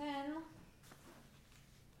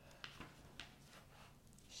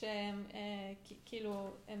 שהן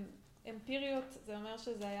כאילו אמפיריות, זה אומר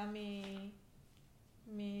שזה היה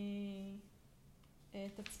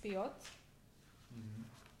תצפיות.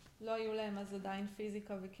 לא היו להם אז עדיין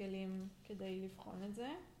פיזיקה וכלים כדי לבחון את זה.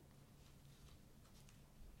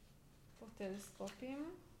 פה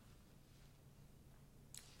טלסקופים.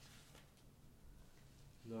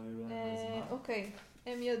 לא היו להם בזמן. אוקיי,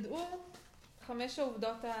 הם ידעו 5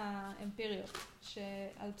 העובדות האמפיריות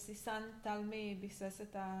שעל בסיסן תלמי ביסס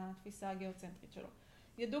את התפיסה הגיאוצנטרית שלו.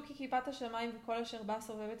 ידעו כי כיפת השמיים וכל אשר בה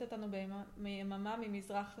סובבת אותנו ביממה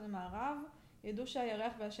ממזרח למערב. ידעו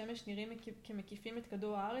שהירח והשמש נראים כמקיפים את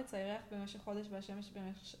כדור הארץ, הירח במשך חודש והשמש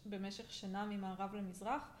במשך שנה ממערב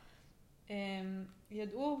למזרח.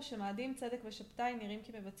 ידעו שמאדים, צדק ושבתאי נראים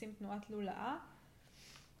כמבצעים תנועת לולאה.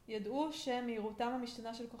 ידעו שמהירותם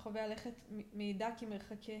המשתנה של כוכבי הלכת מעידה כי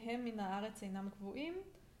מרחקיהם מן הארץ אינם קבועים,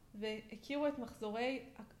 והכירו את מחזורי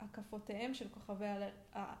הקפותיהם של כוכבי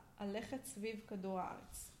הלכת סביב כדור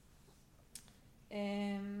הארץ.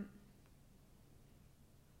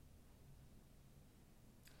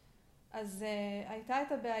 אז הייתה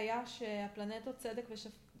את הבעיה שהפלנטות צדק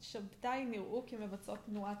ושבתאי נראו כמבצעות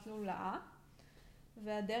תנועת לולאה,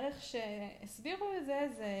 והדרך שהסבירו את זה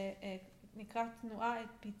נקרא תנועה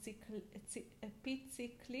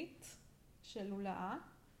אפיציקלית של לולאה.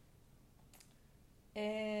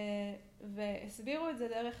 והסבירו את זה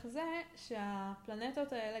דרך זה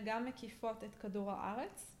שהפלנטות האלה גם מקיפות את כדור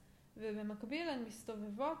הארץ, ובמקביל הן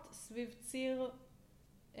מסתובבות סביב ציר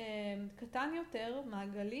קטן יותר,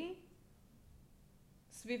 מעגלי,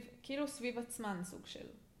 כאילו סביב עצמן סוג של.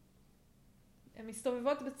 הן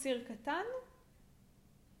מסתובבות בציר קטן,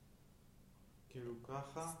 כאילו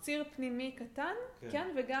ככה? ציר פנימי קטן, כן,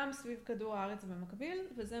 וגם סביב כדור הארץ במקביל,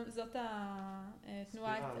 וזאת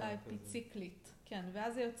התנועה האפיציקלית. כן,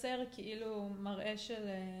 ואז זה יוצר כאילו מראה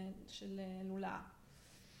של לולאה.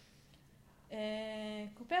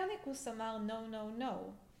 קופרניקוס אמר no, no, no.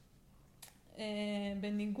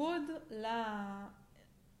 בניגוד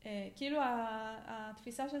כאילו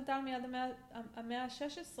התפיסה של תלמי עד המאה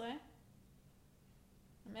ה-16,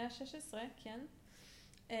 כן,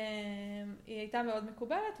 היא הייתה מאוד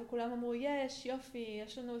מקובלת, וכולם אמרו, יופי,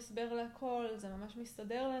 יש לנו הסבר להכל, זה ממש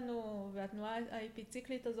מסתדר לנו, והתנועה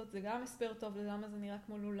האפיציקלית הזאת זה גם הסבר טוב ללמה זה נראה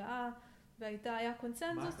כמו לולאה, היה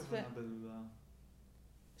קונצנזוס. מה הכוונה בלולאה?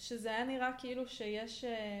 שזה היה נראה כאילו שיש,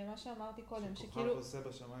 מה שאמרתי קודם, שכוכב שכאילו... עושה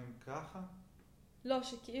בשמיים ככה? לא,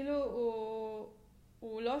 שכאילו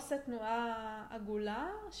הוא לא עושה תנועה עגולה,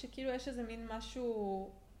 שכאילו יש איזה מין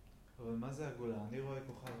משהו... אבל מה זה עגולה? אני רואה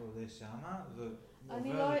כוכב עולה שמה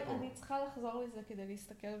ועובר לפה. אני צריכה לחזור לזה כדי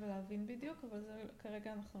להסתכל ולהבין בדיוק, אבל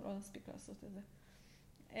כרגע אנחנו לא נספיק לעשות את זה.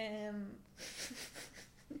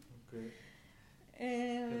 אוקיי.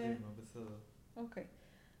 קדימה, בסדר. אוקיי.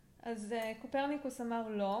 אז קופרניקוס אמר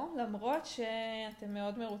לא, למרות שאתם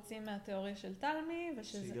מאוד מרוצים מהתיאוריה של תלמי,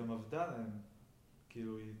 שהיא גם עבדה להם.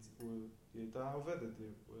 כאילו, היא הייתה עובדת,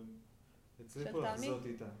 הם הצליחו לחזות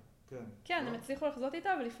איתה. כן, הם הצליחו לחזות איתה,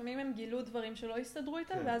 ולפעמים הם גילו דברים שלא הסתדרו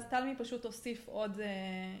איתה, ואז תלמי פשוט הוסיף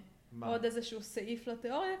עוד איזשהו סעיף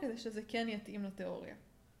לתיאוריה, כדי שזה כן יתאים לתיאוריה.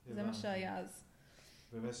 זה מה שהיה אז.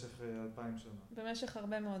 במשך 2000 שנה. במשך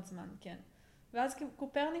הרבה מאוד זמן, כן. ואז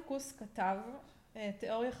קופרניקוס כתב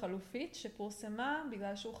תיאוריה חלופית שפורסמה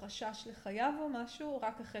בגלל שהוא חשש לחייו או משהו,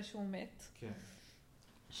 רק אחרי שהוא מת. כן.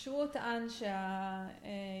 שהוא טען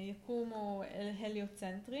שהיקום הוא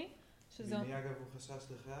הליוצנטרי. ממי אגב הוא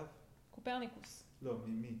חשש לחייו? קופרניקוס. לא,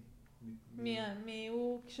 ממי?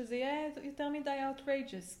 הוא, כשזה יהיה יותר מדי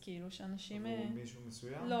outrageous, כאילו, שאנשים... הוא מישהו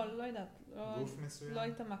מסוים? לא יודעת. גוף מסוים? לא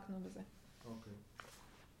התעמקנו בזה. אוקיי.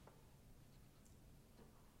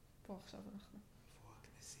 פה עכשיו אנחנו. איפה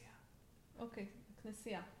הכנסייה? אוקיי,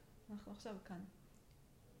 הכנסייה. אנחנו עכשיו כאן.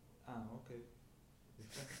 אוקיי.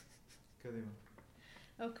 יפה. קדימה.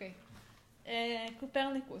 אוקיי.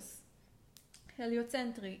 קופרניקוס.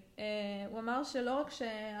 הליוצנטרי. הוא אמר שלא רק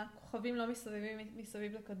שהכוכבים לא מסתובבים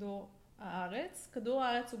מסביב לכדור הארץ, כדור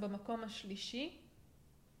הארץ הוא במקום השלישי,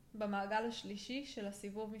 במעגל השלישי של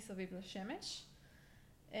הסיבוב מסביב לשמש,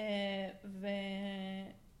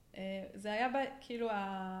 וזה היה כאילו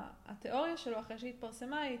התיאוריה שלו אחרי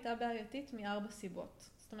שהתפרסמה היא הייתה בעייתית מ4 סיבות.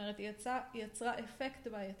 זאת אומרת, היא יצרה אפקט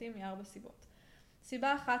בעייתי מ4 סיבות.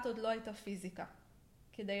 סיבה אחת עוד לא הייתה פיזיקה.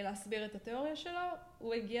 כדי להסביר את התיאוריה שלו,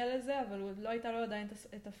 הוא הגיע לזה, אבל לא הייתה לו עדיין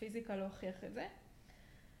את הפיזיקה להוכיח את זה.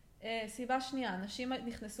 סיבה שנייה, אנשים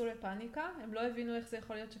נכנסו לפאניקה, הם לא הבינו איך זה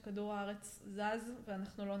יכול להיות שכדור הארץ זז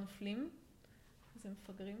ואנחנו לא נופלים. זה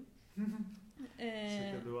מפגרים.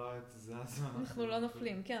 שכדור הארץ זז אנחנו לא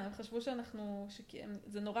נופלים, כן, הם חשבו שאנחנו,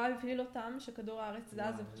 זה נורא הבהיל אותם שכדור הארץ זז,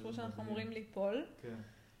 הם חשבו שאנחנו אמורים ליפול. כן,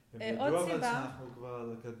 הם ידעו אבל שאנחנו כבר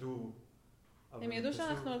על הכדור הם ידעו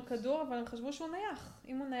שאנחנו על כדור, אבל הם חשבו שהוא נייח.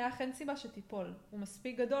 אם הוא נייח, אין סיבה שתיפול. הוא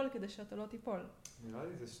מספיק גדול כדי שאתה לא תיפול. נראה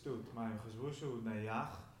לי זה שטות. מה, הם חשבו שהוא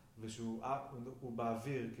נייח ושהוא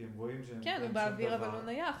באוויר, כי הם רואים שהם... כן, הוא באוויר, אבל הוא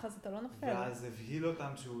נייח, אז אתה לא נופל. ואז הבהיל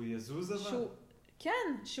אותם שהוא יזוז אבל?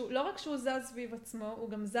 כן, לא רק שהוא זז סביב עצמו, הוא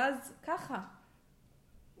גם זז ככה.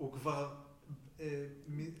 הוא כבר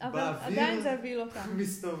אבל באוויר... עדיין זה הבהיל אותם.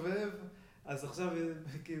 מסתובב, אז עכשיו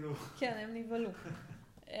כאילו... כן, הם נבהלו.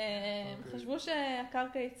 הם חשבו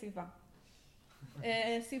שהקרקע יציבה.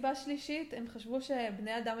 סיבה שלישית, הם חשבו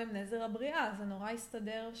שבני אדם הם נזר הבריאה, זה נורא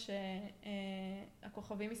הסתדר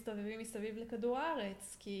שהכוכבים מסתובבים מסביב לכדור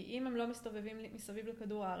הארץ, כי אם הם לא מסתובבים מסביב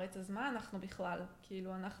לכדור הארץ, אז מה אנחנו בכלל?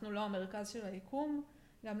 כאילו, אנחנו לא המרכז של היקום,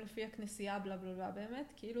 גם לפי הכנסייה, בלה בלה בלה,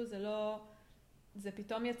 באמת, כאילו זה לא... זה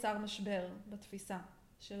פתאום יצר משבר בתפיסה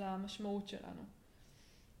של המשמעות שלנו.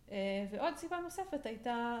 ועוד סיבה נוספת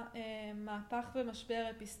הייתה מהפך ומשבר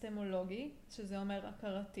אפיסטמולוגי, שזה אומר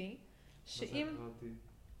הכרתי, שאם... מה זה הכרתי?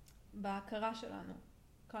 בהכרה שלנו,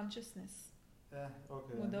 consciousness,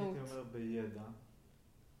 אוקיי, מודעות. אני אומר בידע.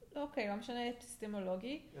 אוקיי, לא משנה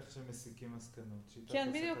אפיסטמולוגי. איך שמסיקים מסקנות, שיטת כן,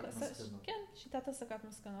 בדיוק, הסקת מסקנות. כן, שיטת הסקת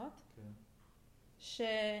מסקנות. כן.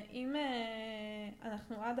 שאם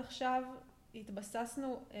אנחנו עד עכשיו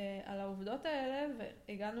התבססנו על העובדות האלה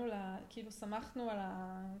והגענו, כאילו שמחנו על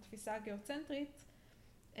התפיסה הגיאוצנטרית,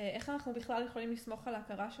 איך אנחנו בכלל יכולים לסמוך על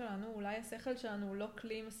ההכרה שלנו? אולי השכל שלנו הוא לא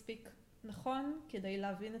כלי מספיק נכון כדי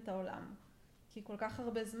להבין את העולם. כי כל כך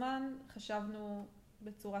הרבה זמן חשבנו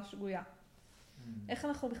בצורה שגויה. איך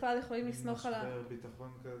אנחנו בכלל יכולים לסמוך על משבר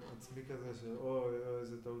ביטחון עצמי כזה של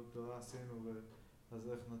איזה טעות גדולה עשינו אז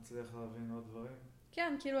איך נצליח להבין עוד דברים?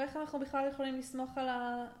 כן, כאילו איך אנחנו בכלל יכולים לסמוך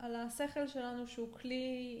על השכל שלנו שהוא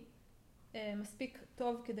כלי מספיק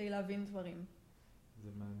טוב כדי להבין דברים. זה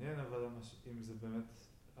מעניין, אבל אם זה באמת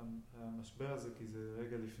המשבר הזה, כי זה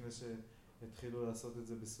רגע לפני שהתחילו לעשות את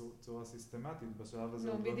זה בצורה סיסטמטית, בשלב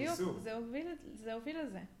הזה עוד לא ניסו. בדיוק, זה הוביל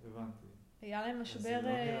לזה. הבנתי. היה להם משבר... אז זה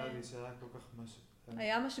לא נראה לי שהיה כל כך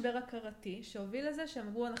היה משבר הכרתי שהוביל לזה שהם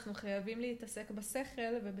אמרו אנחנו חייבים להתעסק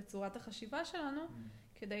בשכל ובצורת החשיבה שלנו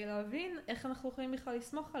כדי להבין איך אנחנו יכולים בכלל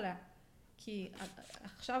לסמוך עליה. כי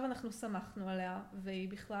עכשיו אנחנו שמחנו עליה והיא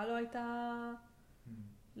בכלל לא הייתה...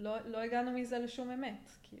 לא הגענו מזה לשום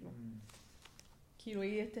אמת, כאילו. כאילו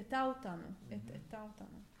היא התתה אותנו,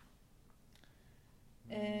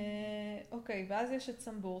 אוקיי, ואז יש את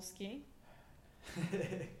סמבורסקי.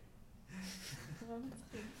 לא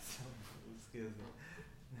מצחיק. סמבורסקי הזה.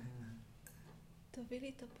 תביא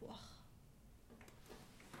לי תפוח.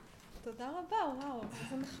 תודה רבה, וואו,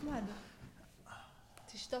 זה נחמד.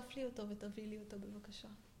 תשטוף לי אותו ותביא לי אותו בבקשה.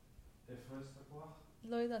 איפה יש תפוח?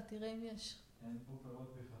 לא יודעת, תראה אם יש. אין פה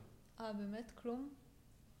פירות בכלל. באמת? כלום?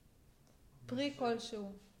 פרי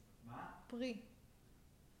כלשהו. מה? פרי.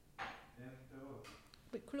 אין פירות.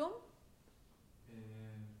 כלום?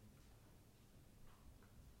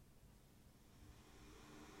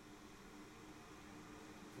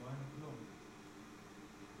 לא אין כלום.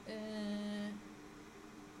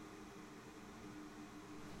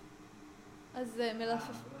 אז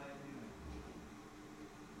מלפף...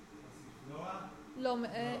 הספלואה? לא,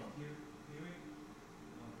 קיווי?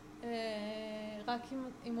 רק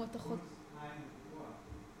אם הוא תחות...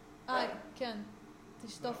 כן,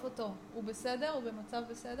 תשטוף אותו. הוא בסדר? הוא במצב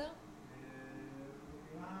בסדר?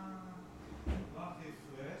 הוא נראה לא הכי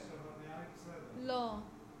פרש, אבל נראה לי בסדר. לא,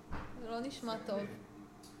 זה לא נשמע טוב.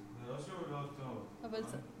 זה לא שהוא לא טוב. אבל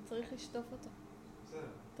צריך לשטוף אותו.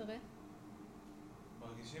 בסדר. תראה.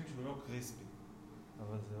 מרגישים שהוא לא קריספי.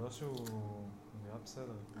 אבל זה לא שהוא נראה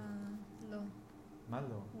בסדר. לא. מה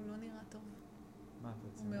לא? הוא לא נראה טוב. מה אתה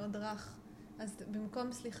רוצה? הוא מאוד רך. אז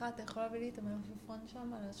במקום סליחה, אתה יכול להביא לי את המלפפון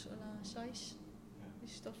שם על השיש? כן.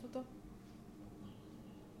 לשטוף אותו?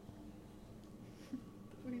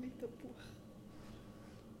 תביא לי תפוח.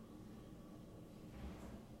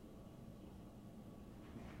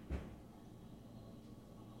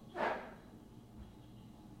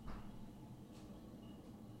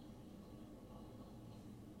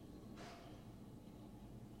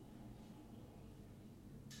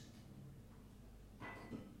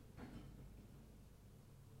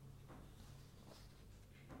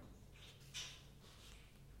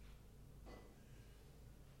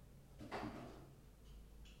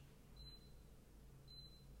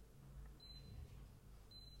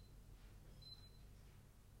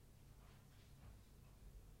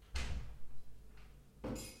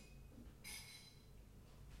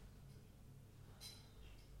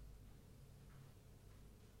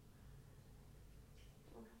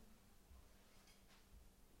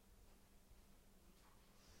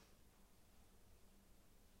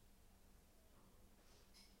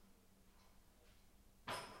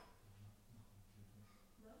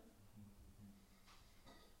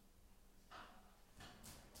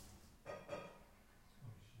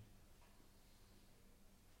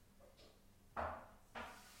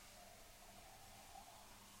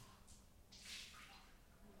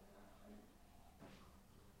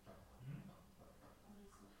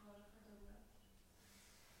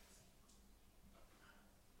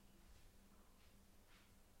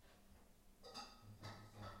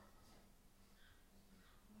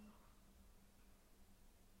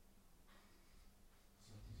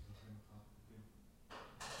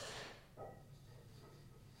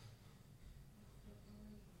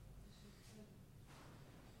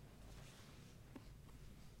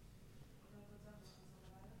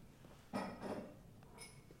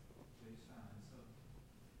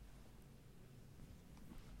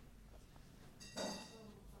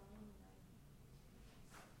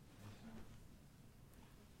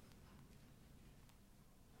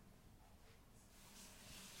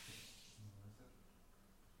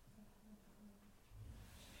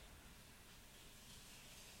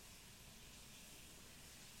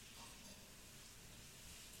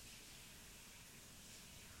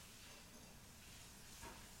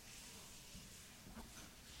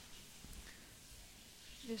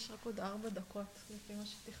 יש רק עוד 4 דקות, לפי מה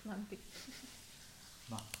שתכננתי.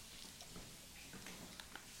 מה?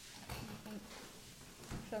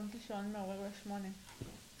 שמתי שעון מעורר ל8. 8?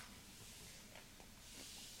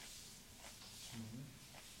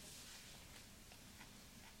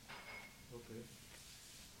 אוקיי.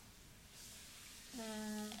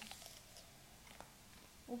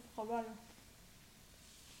 חבל.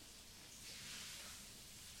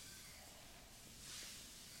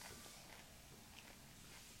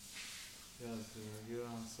 אז נגיד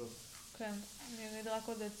הסוף. כן, אני אגיד רק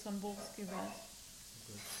עוד את סמבורסקי ואז.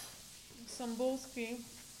 אוקיי. סמבורסקי,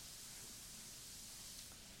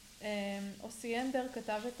 אוסיינדר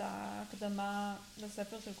כתב את ההקדמה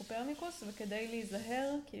לספר של קופרניקוס, וכדי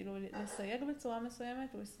להיזהר, כאילו לסייג בצורה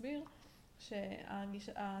מסוימת, הוא הסביר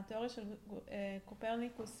שהתיאוריה של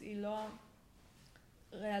קופרניקוס היא לא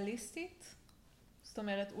ריאליסטית. זאת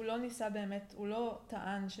אומרת, הוא לא ניסה באמת, הוא לא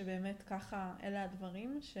טען שבאמת ככה אלה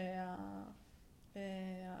הדברים,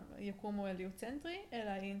 שהיקום הוא אליוצנטרי, אלא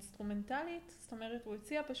היא אינסטרומנטלית. זאת אומרת, הוא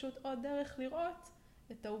הציע פשוט עוד דרך לראות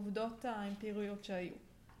את העובדות האמפיריות שהיו.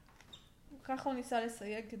 ככה הוא ניסה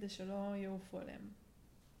לסייג כדי שלא יעופו עליהם.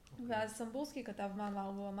 ואז סמבורסקי כתב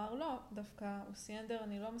מאמר והוא אמר לא, דווקא אוסיינדר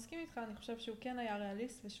אני לא מסכים איתך, אני חושב שהוא כן היה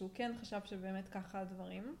ריאליסט ושהוא כן חשב שבאמת ככה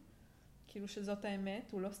הדברים, כאילו שזאת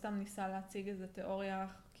האמת, הוא לא סתם ניסה להציג איזו תיאוריה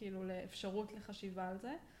כאילו לאפשרות לחשיבה על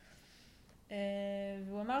זה.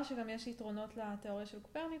 והוא אמר שגם יש יתרונות לתיאוריה של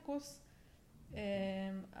קופרניקוס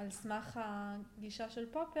על סמך הגישה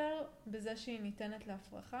של פופר בזה שהיא ניתנת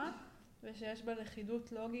להפרחה ושיש בה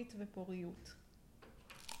לכידות לוגית ופוריות.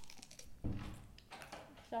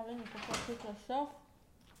 עכשיו אני קופצת לסוף.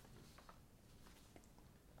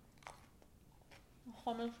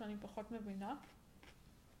 החומר שאני פחות מבינה.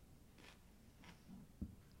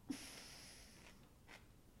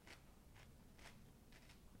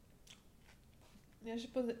 יש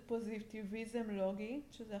פוזיטיביזם לוגי,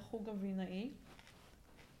 שזה החוג הבינאי,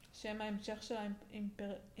 שהם ההמשך של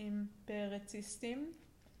האימפרציסטים,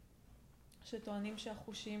 שטוענים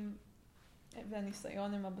שהחושים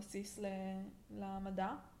והניסיון הם הבסיס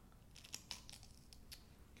למדע.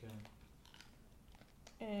 כן.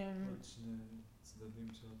 עוד שני צדדים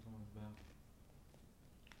של אותו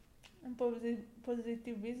מטבע.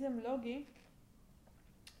 פוזיטיביזם לוגי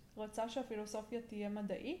רצה שהפילוסופיה תהיה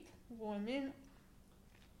מדעית, והוא האמין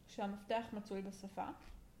שהמפתח מצוי בשפה,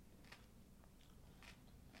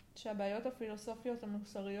 שהבעיות הפילוסופיות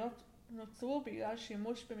המוסריות נוצרו בגלל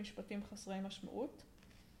שימוש במשפטים חסרי משמעות.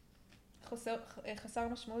 חסר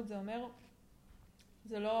משמעות זה אומר,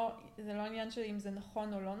 זה לא עניין של אם זה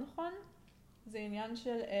נכון או לא נכון, זה עניין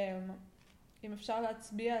של אם אפשר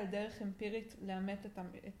להצביע על דרך אמפירית לאמת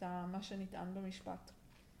את מה שנטען במשפט.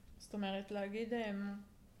 זאת אומרת, להגיד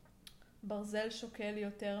ברזל שוקל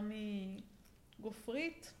יותר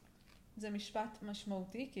מגופרית, זה משפט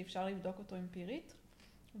משמעותי, כי אפשר לבדוק אותו אמפירית,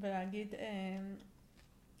 ולהגיד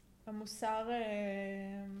המוסר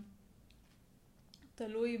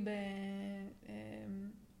תלוי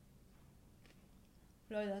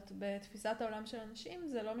לא יודעת, בתפיסת העולם של אנשים,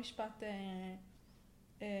 זה לא משפט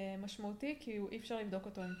משמעותי, כי אי אפשר לבדוק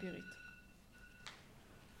אותו אמפירית.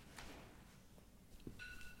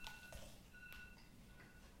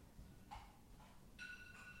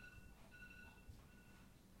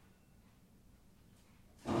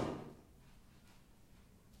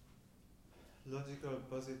 לוג'יקל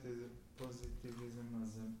פוזיטיביזם,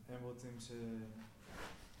 אז הם רוצים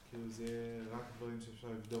שכאילו זה יהיה רק דברים שאפשר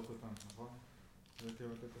לבדוק אותם, נכון? זה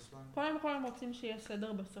כאילו הקטע שלנו? קודם כל הם רוצים שיהיה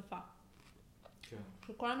סדר בשפה. כן.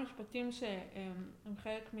 שכל המשפטים שהם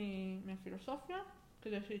חלק מהפילוסופיה,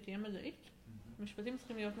 כדי שהיא תהיה מדעית, המשפטים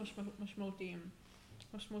צריכים להיות משמעותיים.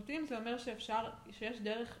 משמעותיים זה אומר שיש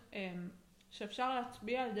דרך, שאפשר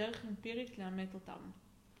להצביע על דרך אמפירית לאמת אותם.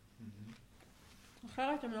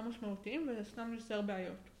 אחרת הם לא משמעותיים וזה סתם יוצר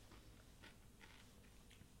בעיות.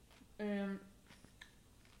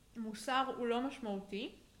 מוסר הוא לא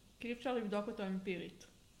משמעותי, כי אי אפשר לבדוק אותו אמפירית.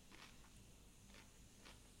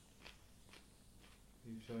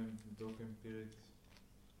 אי אפשר לבדוק אמפירית.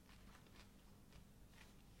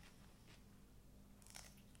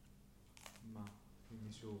 מה? אם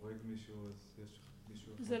מישהו הורג מישהו, אז יש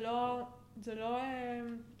מישהו... זה לא,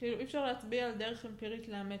 כאילו אי אפשר להצביע על דרך אמפירית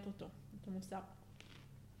לאמת אותו, את המוסר.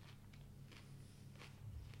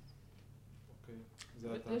 אוקיי,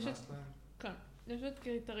 זה הטענה שלהם? כן, יש את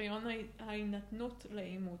קריטריון ההינתנות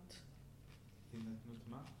לאימות. הינתנות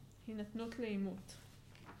מה? הינתנות לאימות.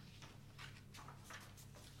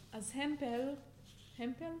 אז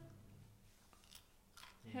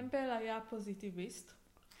המפל היה פוזיטיביסט,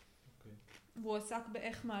 והוא עסק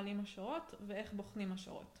באיך מעלים השערות ואיך בוחנים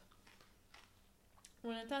השערות.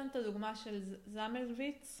 הוא נתן את הדוגמה של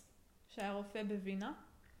זמלוויץ, שהיה רופא בווינה,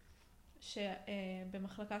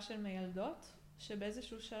 במחלקה של מיילדות,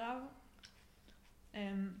 שבאיזשהו שלב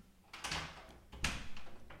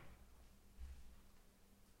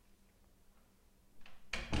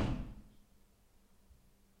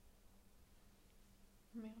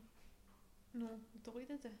אמיר, נו,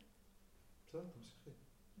 תוריד את זה. בסדר, תמשיכי.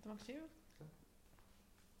 אתה מקשיב? כן.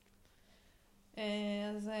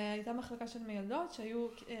 אז הייתה מחלקה של מיילדות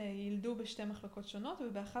ילדו בשתי מחלקות שונות,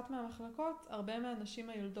 ובאחת מהמחלקות הרבה מהנשים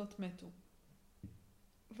היולדות מתו.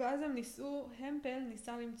 ואז המפל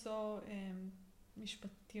ניסה למצוא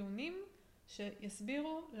טיעונים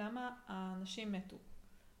שיסבירו למה האנשים מתו.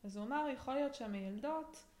 אז הוא אמר, יכול להיות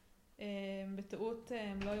שהמיילדות בטעות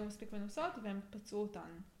לא היו מספיק מנוסות והם פצעו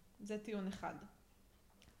אותן. זה טיעון אחד.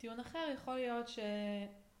 טיעון אחר יכול להיות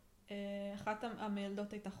שאחת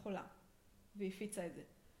המילדות הייתה חולה והפיצה את זה.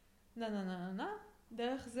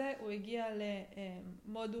 דרך זה הוא הגיע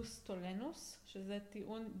למודוס טולנוס, שזה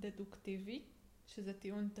טיעון דדוקטיבי, שזה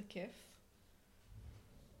טיעון תקף,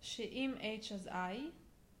 שאם H אז I,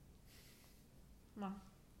 מה?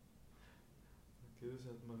 כאילו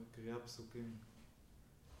שאת מקריאה פסוקים.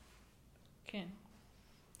 כן.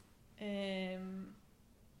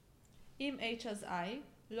 אם H אז I,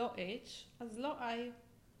 לא H, אז לא I.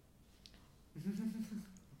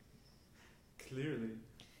 Clearly.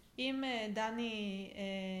 אם דני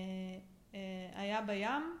היה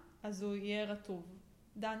בים, אז הוא יהיה רטוב.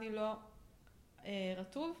 דני לא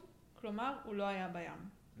רטוב, כלומר הוא לא היה בים.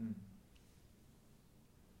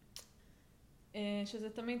 שזה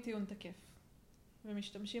תמיד טיעון תקף,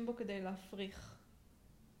 ומשתמשים בו כדי להפריך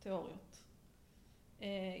תיאוריות.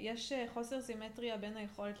 יש חוסר סימטריה בין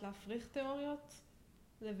היכולת להפריך תיאוריות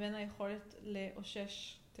לבין היכולת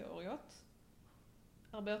לאושש תיאוריות.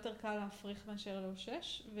 הרבה יותר קל להפריך מאשר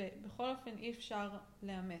לאושש, ובכל אופן אי אפשר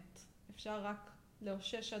לאמת. אפשר רק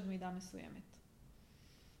לאושש עד מידה מסוימת.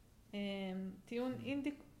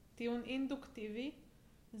 טיעון אינדוקטיבי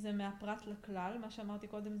זה מהפרט לכלל, מה שאמרתי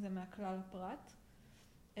קודם זה מהכלל לפרט.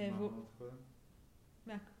 מה אמרת קודם?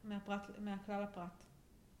 מהכלל לפרט.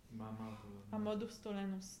 מה אמרת? המודוס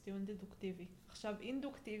טולנוס, טיעון דדוקטיבי. עכשיו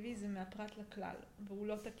אינדוקטיבי זה מהפרט לכלל, והוא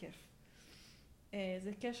לא תקף.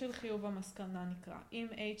 זה כשל חיוב המסקנה נקרא. אם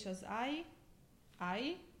H אז I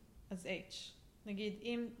אז H. נגיד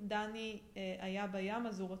אם דני היה בים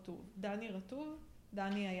אז הוא רטוב. דני רטוב,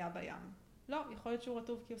 דני היה בים. לא, יכול להיות שהוא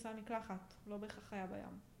רטוב כי הוא עושה מקלחת, לא בהכרח היה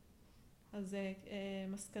בים. אז זה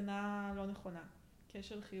מסקנה לא נכונה,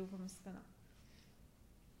 כשל חיוב המסקנה.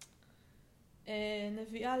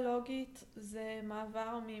 נביאה לוגית זה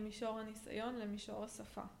מעבר ממישור הניסיון למישור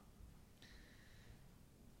השפה.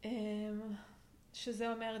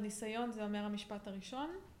 שזה אומר ניסיון, זה אומר המשפט הראשון,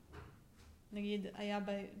 נגיד היה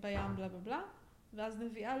בים בלה בלה בלה, ואז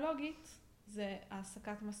נביאה לוגית זה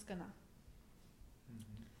העסקת מסקנה.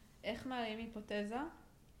 איך מעלים היפותזה?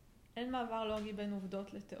 אין מעבר לוגי בין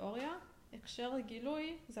עובדות לתיאוריה. הקשר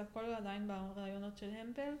הגילוי, זה הכל עדיין ברעיונות של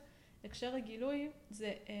המפל, הקשר הגילוי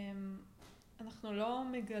זה, אנחנו לא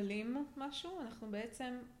מגלים משהו, אנחנו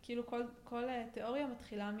בעצם, כאילו כל תיאוריה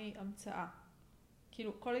מתחילה מהמצאה.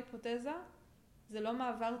 כאילו כל היפותזה זה לא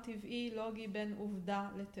מעבר טבעי לוגי בין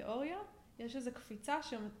עובדה לתיאוריה, יש איזו קפיצה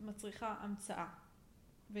שמצריכה המצאה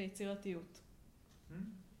ויצירתיות.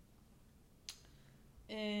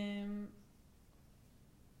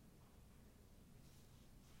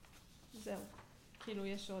 זהו, כאילו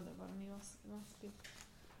יש עוד, אבל אני לא אספיק.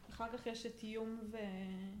 אחר כך יש את איום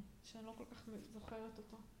שאני לא כל כך זוכרת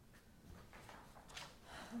אותו.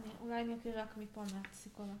 אולי אני אקריא רק מפה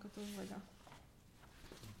מהסיכום הכתוב רגע.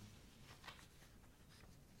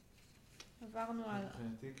 עברנו על...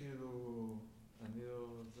 מבחינתי כאילו, אני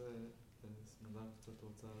לא זה, סמדה קצת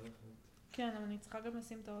רוצה ללכת. כן, אבל אני צריכה גם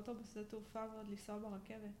לשים את האוטו בשדה תעופה ועוד לנסוע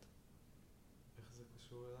ברכבת. איך זה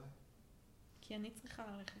קשור אליי? כי אני צריכה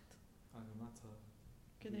ללכת. גם את צריכה.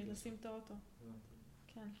 כדי לשים את האוטו. הבנתי.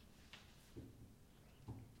 כן.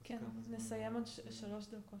 כן, נסיים עוד 3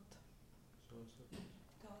 דקות. 3 דקות.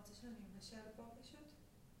 אתה רוצה שאני אבשל פה פשוט?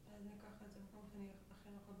 אז ניקח את זה במקום שאני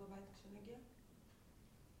אכין אוכל בבית כשנגיע?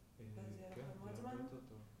 ואז יהיה לכם עוד זמן?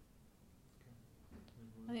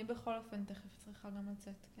 אני בכל אופן תכף צריכה גם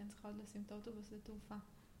לצאת, כן, צריכה עוד לשים את האוטו בשדה תעופה.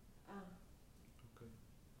 אוקיי.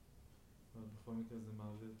 אבל בכל מקרה זה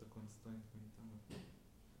מעביר את הקונסטרנט מאיתנו.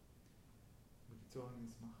 בקיצור אני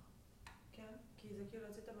אשמח. כן, כי זה כאילו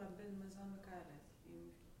רצית מאבד מזון וכאלה,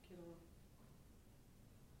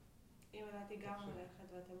 אם עליתי גם ללכת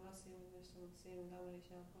ואתם לא עושים ושאתם עושים, למה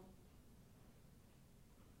להישאר פה?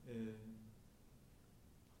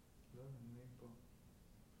 לא, אני פה.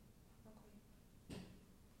 אוקיי.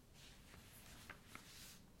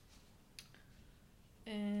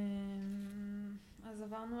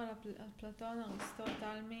 עברנו על אפלטון, אריסטו,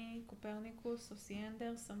 תלמי, קופרניקוס,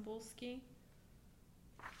 אוסיינדר, סמבורסקי,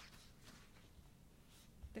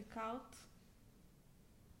 דקארט.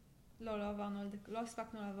 לא עברנו על לא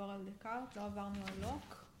הספקנו לעבור על דקארט, לא עברנו על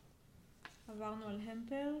לוק, עברנו על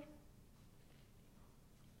המפל,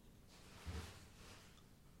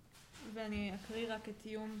 ואני אקריא רק את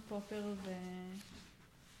יום, פופר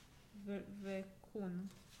וקון.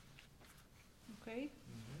 אוקיי?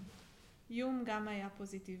 יום גם היה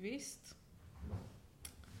פוזיטיביסט.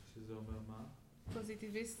 שזה אומר מה?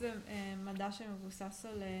 פוזיטיביסט זה מדע שמבוסס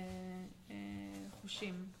על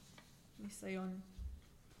חושים, ניסיון.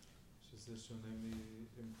 שזה שונה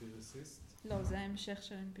מאמפיריסיסט? לא, זה ההמשך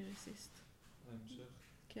של אמפיריסיסט. ההמשך?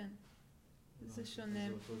 כן. זה שונה.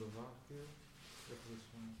 זה אותו דבר כאילו? איך זה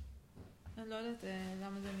שונה? אני לא יודעת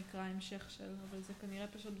למה זה נקרא המשך של, אבל זה כנראה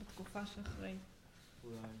פשוט בתקופה שאחרי.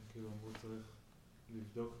 אולי כאילו אמרו צריך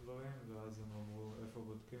לבדוק דברים, ואז הם אמרו איפה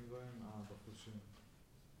בודקים דברים? בחושים.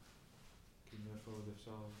 כי מאיפה עוד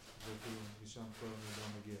אפשר, וכאילו משם כל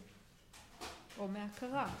המידע מגיע. או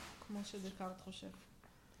מהכרה, כמו שדקארט חושב.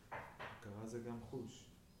 הכרה זה גם חוש.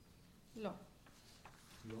 לא.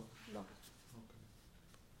 לא? לא. אוקיי.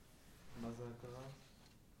 מה זה הכרה?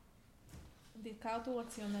 דקארט הוא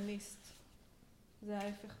רציונליסט. זה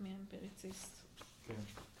ההפך מאמפיריציסט. כן.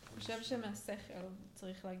 הוא חושב שמהשכל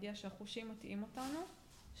צריך להגיע שהחושים מתאים אותנו,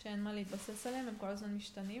 שאין מה להתבסס עליהם, הם כל הזמן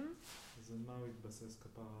משתנים. אז על מה הוא התבסס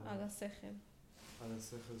כפרה עליו? על השכל. על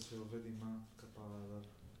השכל שעובד עם מה כפרה עליו?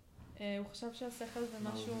 הוא חושב שהשכל זה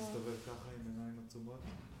משהו... הוא מסתובב ככה עם עיניים עצומות,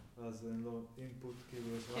 אז אין לו אינפוט,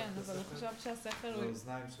 כאילו יש רק את השכל. כן, אבל הוא חושב שהשכל הוא...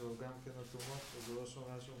 והאוזניים שלו גם כן אטומות, אז הוא לא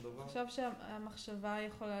שומע שום דבר. הוא חושב שהמחשבה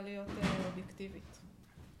יכולה להיות אובייקטיבית.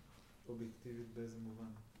 אובייקטיבית באיזה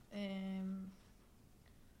מובן?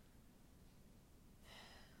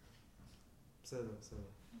 בסדר.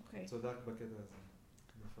 אוקיי. צודק בקטע הזה.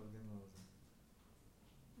 מפרגן לו על זה.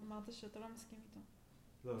 אמרת שאתה לא מסכים איתו.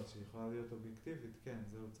 לא, שיכולה להיות אובייקטיבית, כן,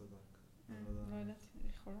 זהו צודק. לא יודעת,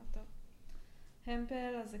 יכולה טוב.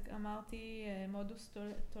 המפל, אז אמרתי מודוס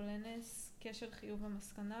טולנס, קשר חיוב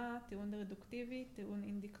המסקנה, טיעון רדוקטיבי, טיעון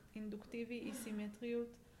אינדוקטיבי, אי סימטריות,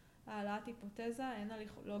 העלאת היפותזה, אין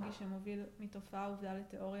הליך לוגי שמוביל מתופעה עובדה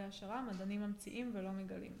לתיאוריה השערה, מדענים ממציאים ולא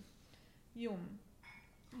מגלים.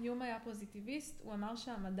 יום היה פוזיטיביסט, הוא אמר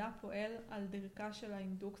שהמדע פועל על דרכה של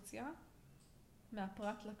האינדוקציה,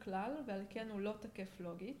 מהפרט לכלל, ועל כן הוא לא תקף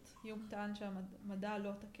לוגית. יום טען שהמדע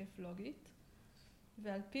לא תקף לוגית,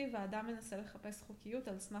 ועל פיו האדם מנסה לחפש חוקיות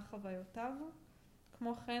על סמך חוויותיו.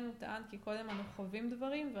 כמו כן הוא טען כי קודם אנחנו חווים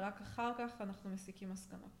דברים ורק אחר כך אנחנו מסיקים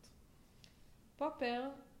מסקנות. פופר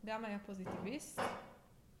גם היה פוזיטיביסט,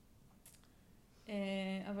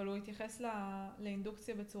 אבל הוא התייחס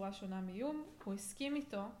לאינדוקציה בצורה שונה מיום. הוא הסכים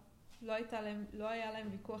איתו, לא היה להם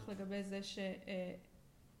ויכוח לגבי זה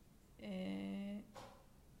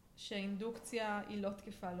שהאינדוקציה היא לא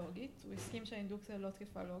תקפה לוגית. הוא הסכים שהאינדוקציה לא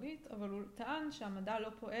תקפה לוגית, אבל הוא טען שהמדע לא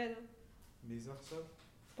פועל... מי זה עכשיו?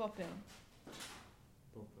 פופר.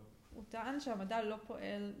 הוא טען שהמדע לא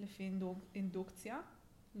פועל לפי אינדוקציה,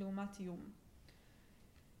 לעומת יום.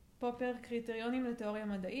 פופר, קריטריונים לתיאוריה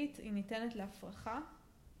מדעית, היא ניתנת להפרחה.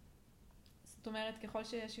 זאת אומרת, ככל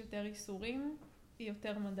שיש יותר איסורים, היא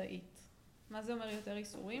יותר מדעית. מה זה אומר יותר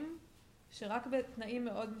איסורים? שרק בתנאים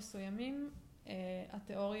מאוד מסוימים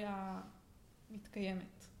התיאוריה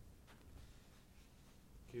מתקיימת.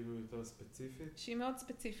 כאילו יותר ספציפית? שהיא מאוד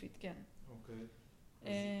ספציפית, כן. אוקיי. אז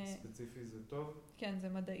ספציפי זה טוב? כן, זה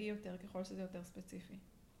מדעי יותר ככל שזה יותר ספציפי.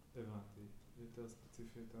 הבנתי. יותר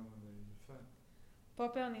ספציפי, יותר מדעי. יפה.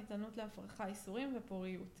 פופר ניתנות להפרחה, איסורים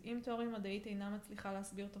ופוריות. אם תיאוריה מדעית אינה מצליחה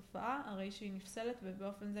להסביר תופעה, הרי שהיא נפסלת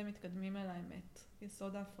ובאופן זה מתקדמים אל האמת.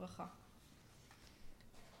 יסוד ההפרחה.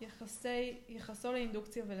 יחסו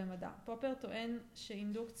לאינדוקציה ולמדע. פופר טוען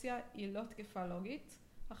שאינדוקציה היא לא תקפה לוגית,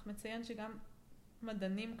 אך מציין שגם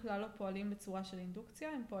מדענים כלל לא פועלים בצורה של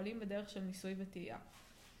אינדוקציה, הם פועלים בדרך של ניסוי וטעייה.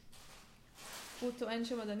 הוא טוען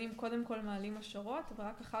שמדענים קודם כל מעלים השערות,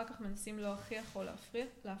 ורק אחר כך מנסים להוכיח או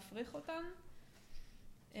להפריך אותן.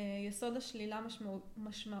 יסוד השלילה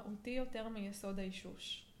משמעותי יותר מיסוד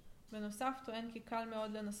האישוש. בנוסף, טוען כי קל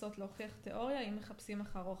מאוד לנסות להוכיח תיאוריה אם מחפשים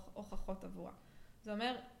אחר הוכחות עבורה. זה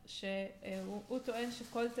אומר שהוא טוען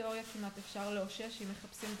שכל תיאוריה כמעט אפשר לאושש אם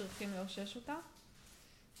מחפשים דרכים לאושש אותה,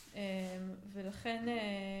 ולכן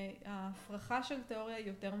ההפרחה של תיאוריה היא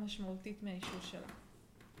יותר משמעותית מהאישוש שלה.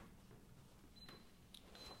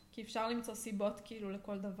 כי אפשר למצוא סיבות כאילו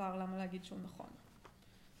לכל דבר למה להגיד שהוא נכון.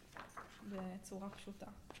 בצורה פשוטה.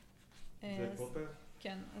 זה פופר?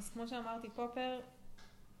 כן, אז כמו שאמרתי, פופר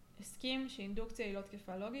הסכים שאינדוקציה היא לא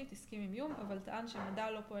תקפה לוגית, הסכים עם יום, אבל טען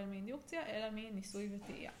שמדע לא פועל מאינדוקציה, אלא מניסוי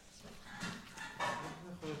וטעייה. איך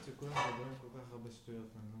יכול להיות שכולם מדברים כל כך הרבה שטויות,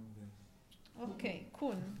 אני לא מבין. אוקיי,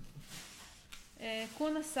 קון.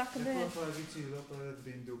 קון עסק איך הוא יכול להגיד שהיא לא פועלת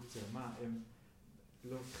באינדוקציה? מה, הם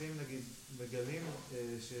לוקחים, נגיד, מגלים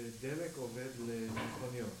שדלק עובד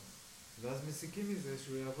למכוניות, ואז מסיקים מזה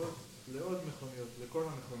שהוא יעבוד לעוד מכוניות, לכל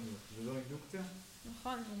המכוניות, זה לא אינדוקציה?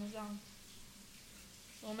 נכון, זה מוזר.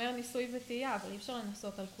 הוא אומר ניסוי וטעייה, אבל אי אפשר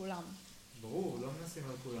לנסות על כולם. ברור, לא מנסים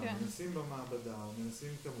על כולם, כן. מנסים במעבדה או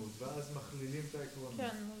מנסים כמות, ואז מכלילים את העקרונות.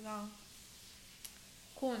 כן, מוזר.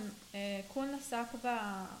 קון עסק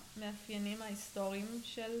במאפיינים ההיסטוריים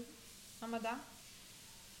של המדע,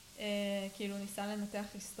 כאילו ניסה לנתח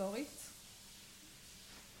היסטורית.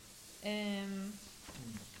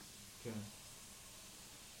 כן.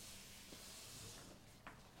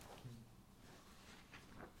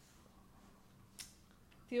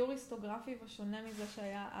 תיאור היסטוגרפי ושונה מזה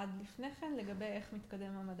שהיה עד לפני כן לגבי איך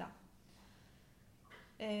מתקדם המדע.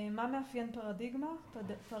 מה מאפיין פרדיגמה?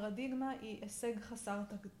 פרדיגמה היא הישג חסר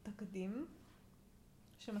תקדים,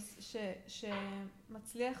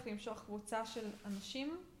 שמצליח למשוך קבוצה של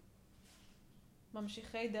אנשים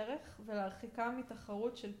ממשיכי דרך ולהרחיקה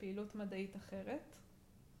מתחרות של פעילות מדעית אחרת.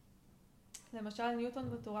 למשל,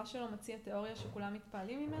 ניוטון בתורה שלו מציע תיאוריה שכולם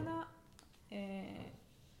מתפעלים ממנה,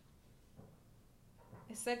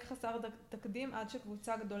 הישג חסר תקדים עד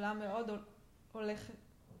שקבוצה גדולה מאוד הולכת.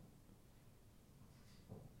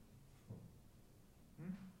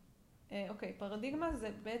 אוקיי, פרדיגמה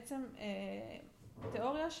זה בעצם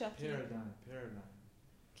תיאוריה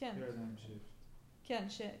כן. כן,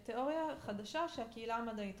 תיאוריה חדשה שהקהילה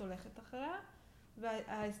המדעית הולכת אחריה,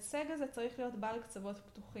 וההישג הזה צריך להיות בעל קצוות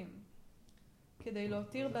פתוחים, כדי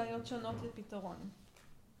להותיר בעיות שונות לפתרון. אני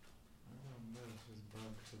אומר שזה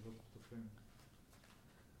בעל קצוות פתוחים.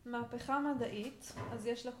 מהפכה מדעית, אז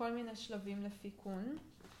יש לה כל מיני שלבים לפי קון.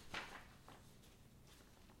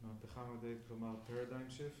 מהפכה מדעית, כלומר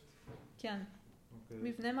paradigm shift? כן. אוקיי.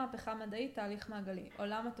 מבנה מהפכה מדעית, תהליך מעגלי.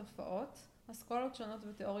 עולם התופעות, אסכולות שונות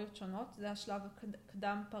ותיאוריות שונות, זה השלב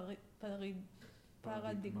הקדם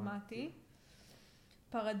פרדיגמטי.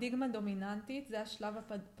 פרדיגמה דומיננטית, זה השלב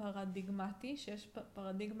הפרדיגמטי, שיש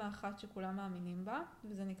פרדיגמה אחת שכולם מאמינים בה,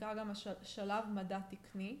 וזה נקרא גם השלב מדע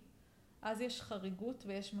תקני. אז יש חריגות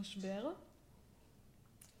ויש משבר,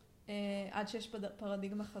 עד שיש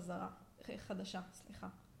פרדיגמה חדשה.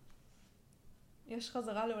 יש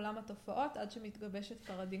חזרה לעולם התופעות עד שמתגבשת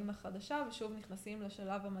פרדיגמה חדשה, ושוב נכנסים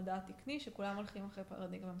לשלב המדע התקני, שכולם הולכים אחרי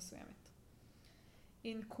פרדיגמה מסוימת.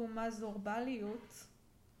 אינקומזורבליות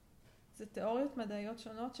זה תיאוריות מדעיות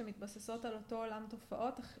שונות שמתבססות על אותו עולם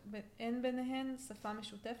תופעות, אין ביניהן שפה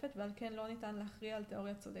משותפת, ועל כן לא ניתן להכריע על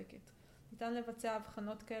תיאוריה צודקת. ניתן לבצע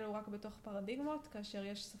הבחנות כאלו רק בתוך פרדיגמות, כאשר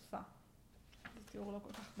יש שפה. זה תיאור לא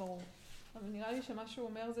כל כך ברור. אבל נראה לי שמה שהוא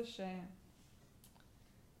אומר זה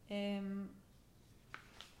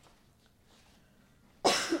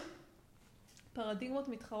פרדיגמות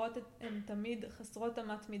מתחרות הן תמיד חסרות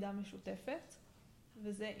אמת מידה משותפת,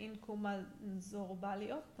 וזה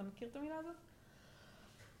אינקומזורבליות. אתה מכיר את המילה הזאת?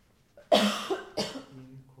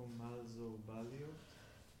 אינקומזורבליות?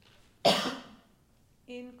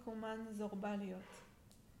 אינקומזורבליות.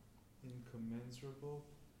 Incommensurable?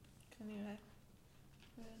 כנראה.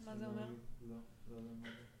 מה זה אומר? לא מה זה.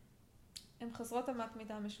 הן חסרות אמת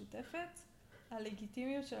מידה משותפת.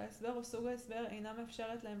 הלגיטימיות של ההסבר או סוג ההסבר אינה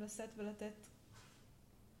מאפשרת להם לשאת ולתת.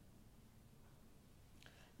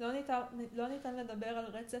 לא ניתן לדבר על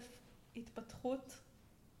רצף התפתחות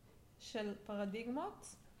של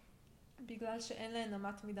פרדיגמות, בגלל שאין להן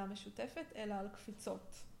אמת מידה משותפת, אלא על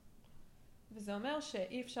קפיצות. וזה אומר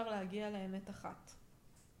שאי אפשר להגיע לאמת אחת.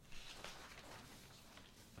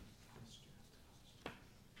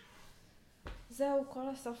 זהו, כל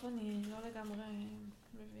הסוף אני לא לגמרי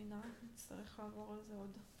מבינה, נצטרך לעבור על זה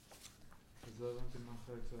עוד. אז לא הבנתי מה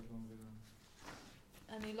החלק שאת לא מבינה.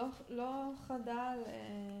 אני לא חדה על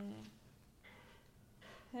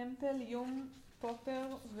המפל, יום,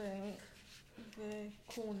 פופר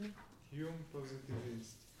וקון. יום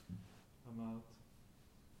פוזיטיביסט, אמרת.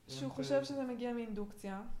 שהוא חושב שזה מגיע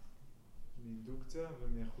מאינדוקציה. מאינדוקציה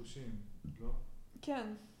ומהחושים, לא?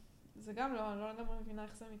 כן, זה גם לא לגמרי מבינה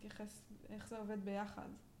איך זה מתייחס, איך זה עובד ביחד.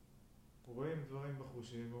 רואים דברים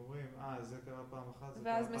בחושים, אומרים, זה קרה פעם אחת, זה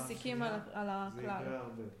קרה ואז פעם שנייה. מסיקים על הכלל. זה יקרה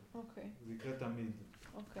הרבה. אוקיי. זה יקרה תמיד.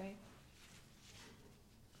 אוקיי.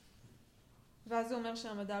 ואז הוא אומר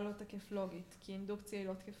שהמדע לא תקף לוגית, כי אינדוקציה היא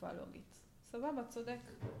לא תקפה לוגית. סבבה, צודק.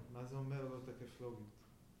 מה זה אומר לא תקף לוגית?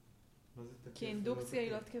 מה זה תקף? כי אינדוקציה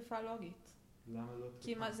היא לא תקפה לוגית. למה לא תקפה?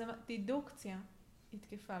 כי דידוקציה היא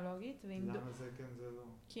תקפה לוגית. למה זה כן זה לא?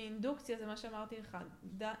 כי אינדוקציה זה מה שאמרתי לך.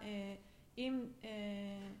 אם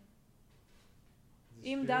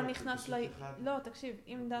אם דן נכנס לא, תקשיב,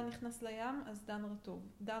 אם דן נכנס לים, אז דן רטוב.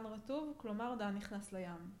 דן רטוב, כלומר דן נכנס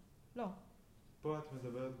לים. לא. פה את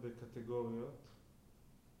מדברת בקטגוריות,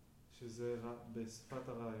 שזה בשפת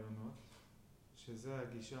הרעיונות, שזה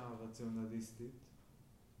הגישה הרציונליסטית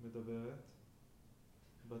מדברת.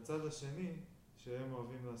 בצד השני, שהם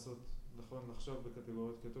אוהבים לעשות, נכון, לחשוב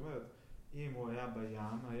בקטגוריות, כי את אומרת, אם הוא היה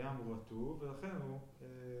בים, הים הוא רטוב, ולכן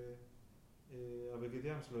הבגד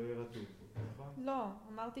ים שלו יהיה רטוב, נכון? לא,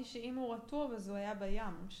 אמרתי שאם הוא רטוב, אז הוא היה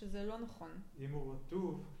בים, שזה לא נכון. אם הוא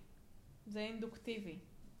רטוב... זה אינדוקטיבי.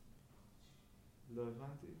 לא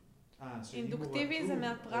הבנתי. אינדוקטיבי זה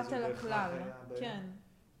מהפרט אל הכלל. כן.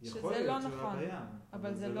 שזה לא נכון.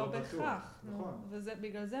 אבל זה לא בהכרח. נכון.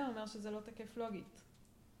 ובגלל זה הוא אומר שזה לא תקף לוגית.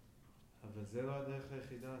 אבל זה לא הדרך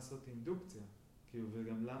היחידה לעשות אינדוקציה. כאילו,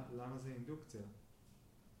 וגם למה זה אינדוקציה?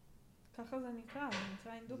 ככה זה נקרא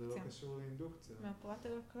אינדוקציה. זה לא קשור לאינדוקציה. מהפרט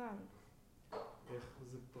אל הכלל. איך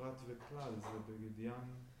זה פרט וכלל? זה בגד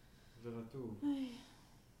ים ורטוב.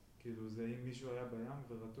 כאילו, זה אם מישהו היה בים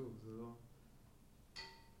ורטוב, זה לא...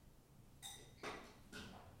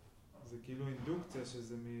 זה כאילו אינדוקציה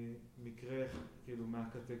שזה מקרה, כאילו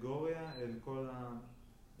מהקטגוריה אל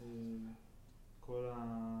כל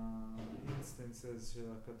ה-instances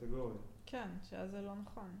של הקטגוריה. כן, שאז זה לא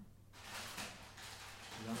נכון.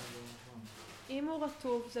 למה זה לא נכון? אם הוא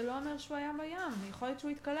רטוב, זה לא אומר שהוא היה בים. יכול להיות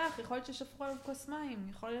שהוא התקלח, יכול להיות ששפכו עליו כוס מים,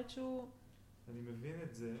 יכול להיות שהוא... אני מבין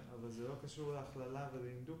את זה, אבל זה לא קשור להכללה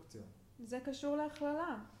ולאינדוקציה. זה קשור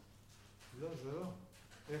להכללה. לא, זה לא.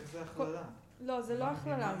 איך זה הכללה? לא, זה לא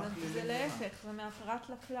הכללה, זה להפך, זה מהפרט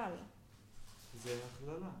לכלל. זה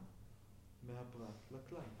הכללה. מהפרט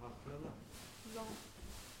לכלל, הכללה. לא.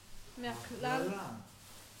 מהכלל...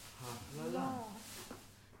 הכללה. לא.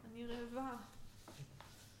 אני רעבה.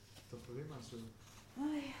 תאכלי משהו.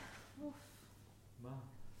 אוי, אוף. מה?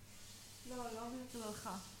 לא אומרת לך.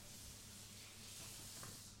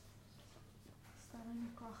 סתם אין לי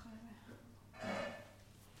כוח האלה.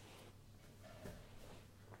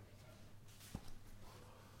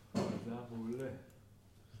 זה היה מעולה.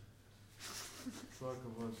 כל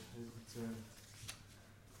הכבוד, היית מצוינת.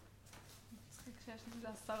 מצחיק שיש לי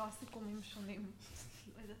 10 סיכומים שונים.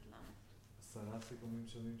 לא יודעת למה. 10 סיכומים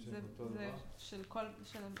שונים שהם אותו דבר? זה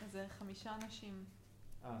של איזה 5 אנשים.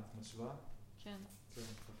 את משווה? כן. כן,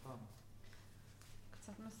 חכם.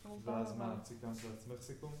 קצת מסורבל. ואז מה, את סיכמת לעצמך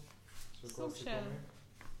סיכום? סוג של...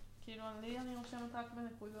 כאילו, אני רושמת רק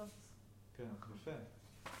בנקודות. כן, יפה.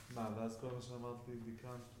 מה, ואז כל מה שאמרת לי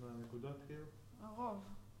דיקנת מהנקודות כאילו? הרוב.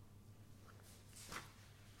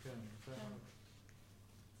 כן, יפה.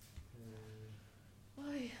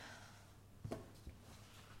 אוי.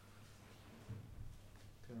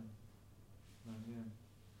 כן, מעניין.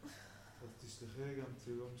 אז תשלחי לי גם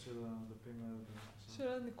צילום של הדפים האלה בבקשה. של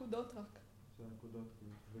הנקודות רק. של הנקודות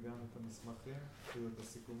כאילו. וגם את המסמכים, כאילו את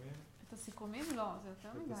הסיכומים. את הסיכומים? לא, זה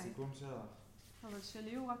יותר מדי. את הסיכום שלך. אבל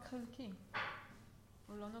שלי הוא רק חלקי.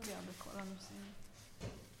 הוא לא נוגע בכל הנושאים.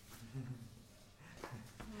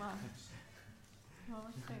 מה? מה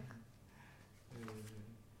מצחיק?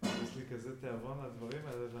 יש לי כזה תיאבון על הדברים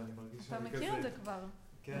האלה ואני מרגיש שאני כזה... אתה מכיר את זה כבר.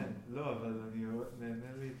 כן, לא, אבל אני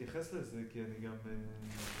נהנה להתייחס לזה כי אני גם...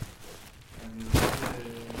 אני רוצה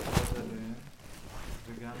לקרוא עליהם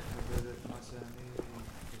וגם לקבל את מה שאני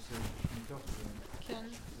חושב מתוך זה. כן.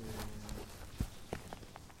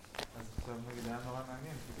 אז עכשיו נגיד היה נורא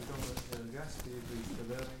מעניין, כי פתאום הרגשתי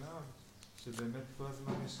והסתבר לי מאוד שבאמת כל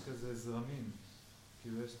הזמן יש כזה זרמים.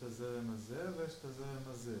 כאילו יש את הזרם הזה ויש את הזרם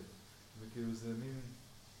הזה. וכאילו זה מין...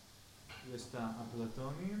 יש את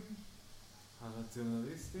האפלטונים,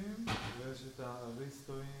 הרציונליסטים, ויש את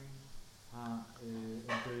האריסטואים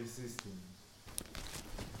האמפיריסיסטים.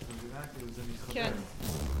 את מבינה? כאילו זה מתחבר. כן.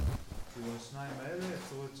 כאילו השניים האלה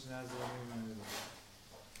יצרו את שני הזרמים האלה.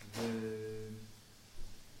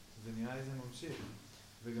 ונראה לי זה ממשיך.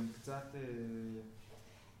 וגם קצת,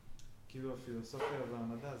 כאילו הפילוסופיה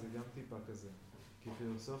והמדע זה גם טיפה כזה. כי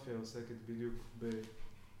פילוסופיה עוסקת בדיוק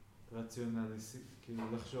ברציונליסטית,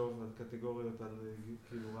 כאילו לחשוב על קטגוריות, על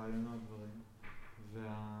כאילו רעיונות דברים.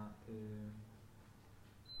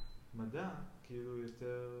 והמדע כאילו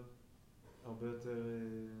יותר, הרבה יותר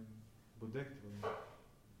בודק דברים.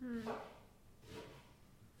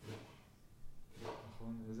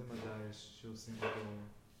 נכון? איזה מדע יש שעושים אותו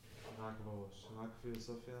רק בראש? רק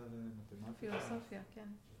פילוסופיה ומתמטיקה? פילוסופיה, כן.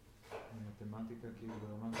 מתמטיקה כאילו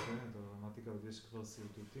ברמה מסוימת, אבל במתמטיקה עוד יש כבר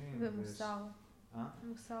סרטוטים. ומוסר. ויש...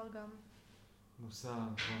 מוסר גם. מוסר,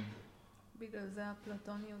 נכון. בגלל זה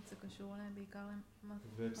הפלטוניות זה קשור להם בעיקר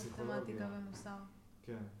ופסיכולוגיה. מתמטיקה ומוסר.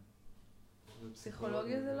 כן.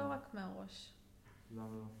 פסיכולוגיה זה לא רק מהראש. למה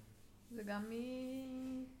לא? זה גם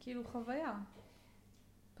כאילו חוויה.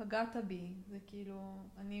 פגעת בי, זה כאילו,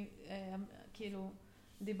 אני, כאילו,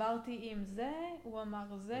 דיברתי עם זה, הוא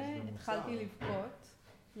אמר זה, התחלתי לבכות.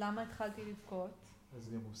 למה התחלתי לבכות? אז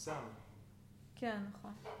גם מוסר. כן,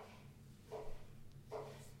 נכון.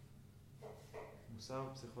 מוסר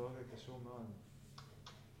ופסיכולוגיה קשור מאוד.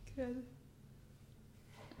 כן.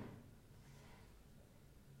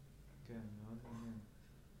 כן, מאוד מעניין.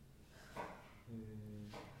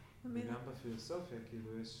 וגם בפילוסופיה,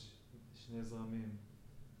 כאילו, יש שני זרמים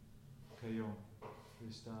כיום.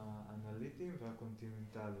 יש את האנליטים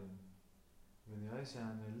והקונטיננטליים. ונראה לי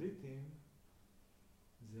שהאנליטים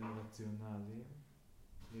זה הרציונליים,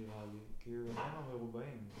 נראה לי, כאילו הם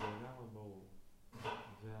המרובעים, זה לגמרי ברור.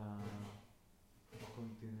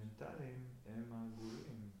 והקונטיננטליים הם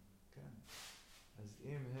העגולים, כן. אז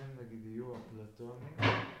אם הם נגיד יהיו אפלטונים,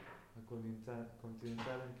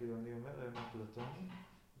 הקונטיננטליים, כאילו אני אומר, הם אפלטונים,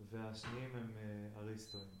 והשניים הם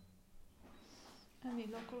אריסטונים. אני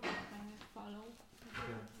לא כל כך פאלו.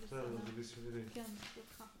 כן, בסדר, זה בשבילי. כן,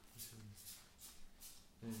 בשבילך.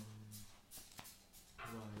 וואי,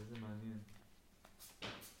 איזה מעניין.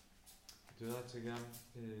 את יודעת שגם,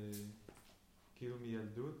 כאילו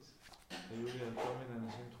מילדות, היו לי על כל מיני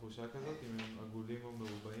אנשים תחושה כזאת, אם הם עגולים או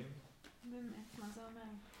מרובעים. באמת, מה זה אומר?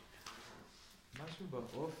 משהו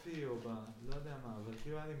באופי או לא יודע מה, אבל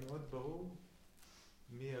כאילו היה לי מאוד ברור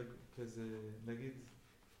מי כזה, נגיד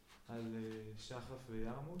על שחף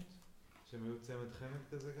וירמות, שהם היו צמד חמד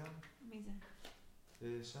כזה גם. מי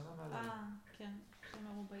זה? שנה מעלה. כן, שהם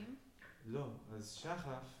מרובעים? לא, אז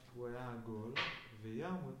שחף הוא היה עגול,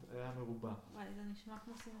 וירמות היה מרובע. וואי, זה נשמע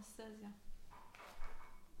כמו סינסטזיה.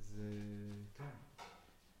 זה, כן.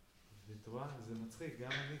 ותראה, זה מצחיק,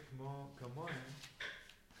 גם אני כמוהם,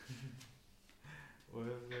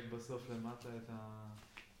 אוהב בסוף למטה את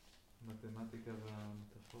המתמטיקה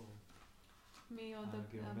והמטאפורה. מי עוד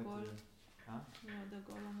עגול? מי עוד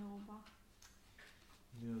עגול או מרובע?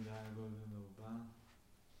 מי עוד היה עגול ומרובע?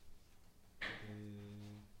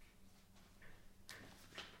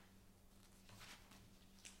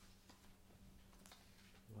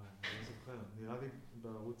 וואי, אני לא זוכר. נראה לי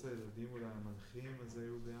בערוץ הילדים אולי המנחים, אז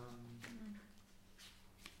היו גם...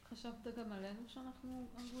 חשבת גם עלינו שאנחנו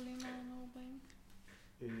עגולים או מרובעים?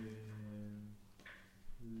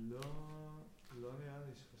 לא נראה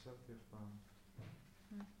לי שחשבתי אף פעם.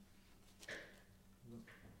 לא.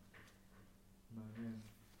 מעניין.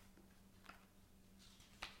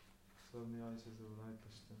 עכשיו נראה לי שזה אולי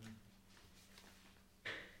פשטני.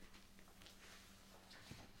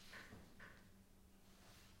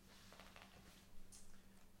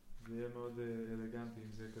 זה יהיה מאוד אלגנטי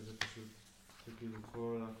אם זה כזה פשוט, שכאילו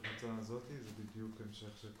כל הקבוצה הזאת זה בדיוק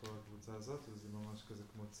המשך של כל הקבוצה הזאת, וזה ממש כזה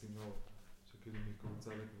כמו צינור, שכאילו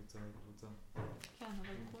מקבוצה לקבוצה לקבוצה. כן,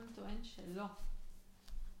 אבל קון טוען שלא.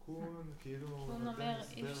 קון כאילו... קון אומר,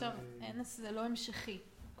 אי אפשר, זה לא המשכי,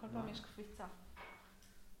 כל פעם יש קפיצה.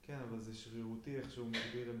 כן, אבל זה שרירותי איך שהוא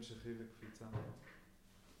מגדיר המשכי וקפיצה.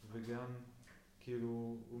 וגם,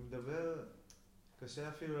 כאילו, הוא מדבר, קשה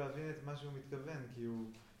אפילו להבין את מה שהוא מתכוון, כי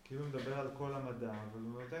הוא כאילו מדבר על כל המדע, אבל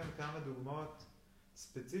הוא נותן כמה דוגמאות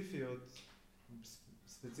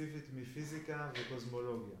ספציפית מפיזיקה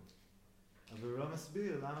וקוסמולוגיה. אבל הוא לא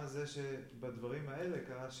מסביר למה זה שבדברים האלה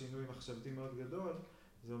קרה שינוי מחשבתי מאוד גדול,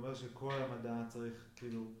 זה אומר שכל המדע צריך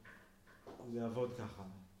כאילו לעבוד ככה.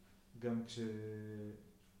 גם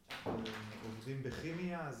כשעובדים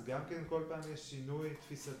בכימיה, אז גם כן כל פעם יש שינוי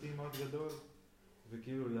תפיסתי מאוד גדול,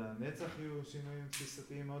 וכאילו לנצח יהיו שינויים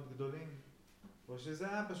תפיסתיים מאוד גדולים. או שזה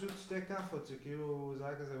היה פשוט שתי כפות שכאילו זה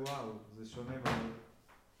היה כזה וואו, זה שונה מאוד.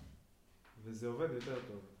 וזה עובד יותר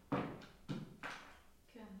טוב.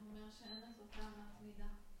 כן, הוא אומר שאין לזאת טעמת מידה.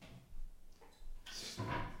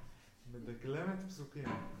 מדקלמת פסוקים.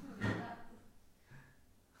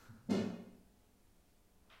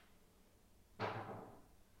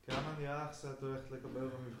 כמה נראה לך שאת הולכת לקבל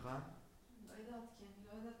במבחן? לא יודעת, כי אני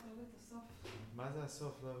לא יודעת לא את הסוף. מה זה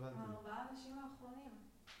הסוף? לא הבנתי. 4 אנשים האחרונים.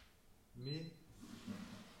 מי?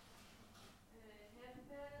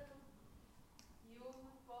 הפר, יום,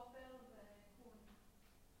 פופר וקון.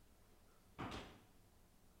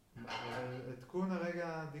 את קון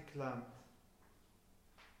הרגע דקלמת.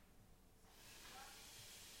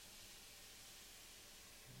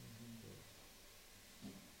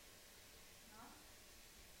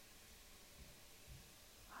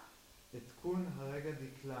 את קון הרגע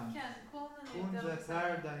דקלמת. כן, קון אני קון יותר זה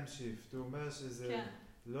paradigm shift, הוא אומר שזה כן.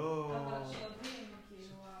 לא... אבל שלבים,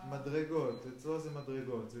 כאילו... מדרגות, אצלו זה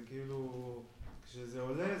מדרגות, זה כאילו... כשזה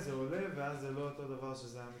עולה, זה עולה, ואז זה לא אותו דבר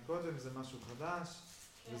שזה היה מקודם, זה משהו חדש,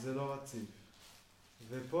 כן. וזה לא רציף.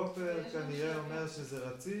 ופופר כנראה אומר שזה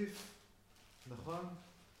רציף, נכון?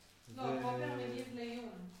 לא, פופר מגיב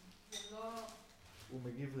לאיום. זה לא... הוא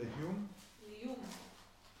מגיב לאיום? לאיום.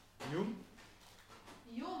 איום?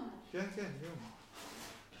 איום. כן, כן,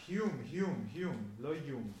 איום. לא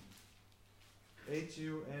איום.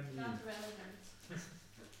 H-U-M-E. Not relevant.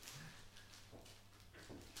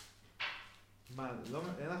 מה,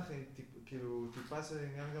 אין לך כאילו טיפה של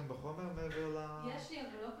עניין גם בחומר מעבר יש לי,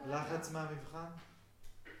 אבל לא כרגע. לחץ מהמבחן?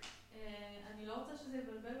 אני לא רוצה שזה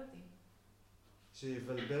יבלבל אותי.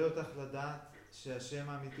 שיבלבל אותך לדעת שהשם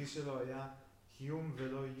האמיתי שלו היה איום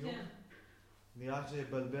ולא איום? כן. נראה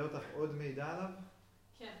שיבלבל אותך עוד מידע עליו?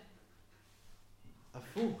 כן.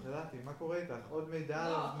 הפוך, ידעתי, מה קורה איתך? עוד מידע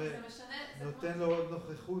עליו לא, זה משנה. נותן לו עוד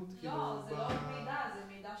נוכחות? לא, זה לא עוד מידע, זה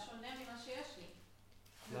מידע שונה ממה שיש לי.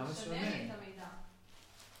 למה זה משנה לי את המידע.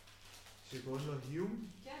 שקוראים לו איום?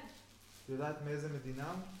 כן. את יודעת מאיזה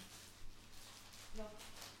מדינה הוא? לא.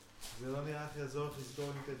 זה לא נראה לך יעזור לך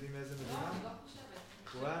לזכור אם תדעי מאיזה מדינה? לא, אני לא חושבת.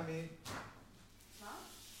 הוא היה מה?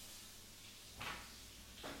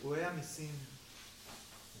 הוא היה מסין.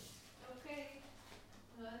 אוקיי.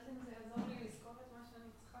 לא יודעת אם זה יעזור לי לזכור את מה שאני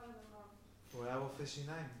צריכה לדבר. הוא היה רופא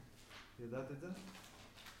שיניים. ידעת את זה?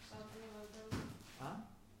 עכשיו זה יבלבל אותי.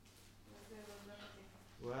 זה יבלבל אותי.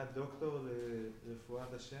 הוא היה דוקטור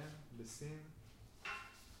לרפואת השם בסין.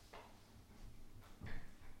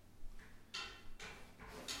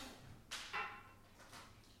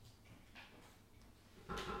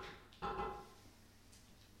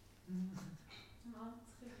 מה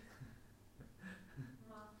מצחיק?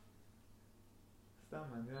 מה? סתם,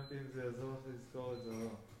 מעניין אותי אם זה יעזור לך לזכור את זה או לא. לא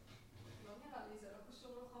נראה לי, זה לא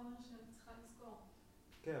קשור לחומר שאני צריכה לזכור.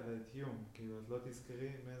 כן, אבל את איום, כאילו את לא תזכרי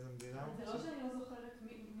מאיזה מדינה הוא? זה לא שאני לא זוכרת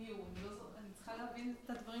מי הוא, אני צריכה להבין את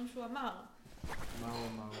הדברים שהוא אמר. מה הוא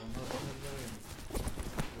אמר? הוא אמר כל מיני דברים.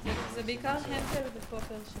 זה בעיקר המפל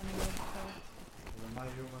ופופר שאני לא זוכרת. אבל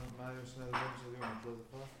מה היו שני הדברים של איום? את לא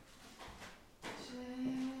זוכרת?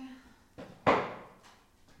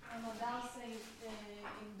 המדע עושה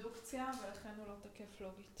אינדוקציה ולכן הוא לא תקף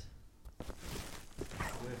לוגית.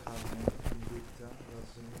 זה אחד מאינדוקציה,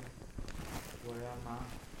 והשני הוא היה מה?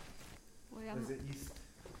 הוא היה... איזה איסט?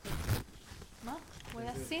 מה? הוא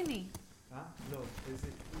היה סיני. לא, איזה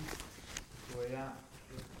איסט. הוא היה...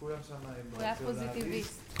 כולם שם הם... הוא היה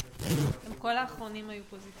פוזיטיביסט. הם כל האחרונים היו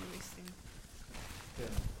פוזיטיביסטים. כן.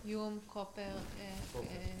 יום, קופר,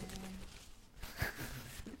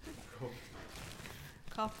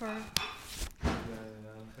 קופר. זה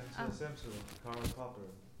הלחם של השם שלו, קארל קופר.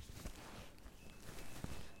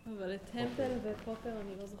 אבל את המפל ופופר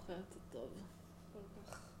אני לא זוכרת את טוב. כל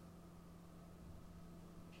כך.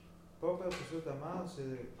 פופר פשוט אמר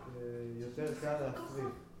שיותר קל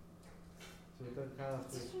להפריד. שיותר קל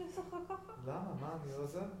להפריד. רוצה שאני אשחק ככה? למה? מה? אני לא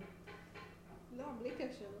עוזר? לא, בלי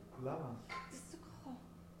קשר. למה? תעשו ככה.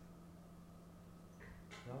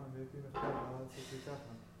 למה? אני הייתי נחמד, למה לעשות לי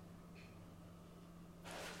ככה?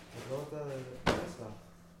 את לא רוצה יש לך.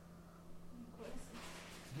 אני כועסת.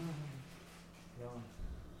 למה?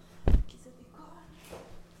 כי זה דיכאון.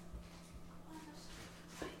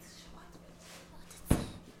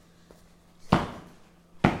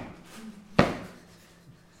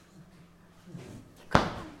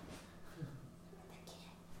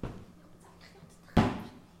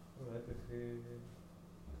 אולי תקחי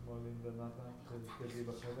כמו לינדה נתן, תתקדי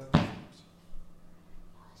בחדר?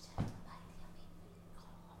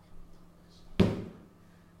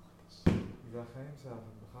 זה החיים שלך, את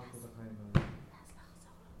בחרת את החיים האלה.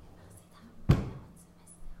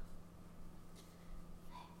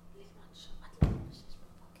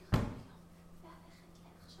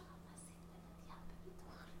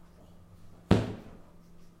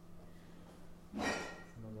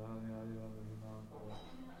 מדע נראה לי לא מבינה מה קורה.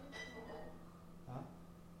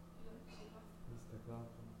 הסתכלה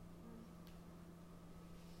פה.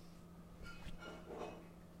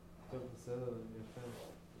 טוב, בסדר, יפה.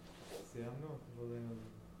 סיימנו? כבודנו.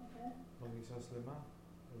 מרגישה שלמה?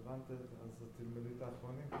 הבנת? אז תלמדי את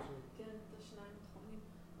האחרונים פשוט? כן, את השניים האחרונים.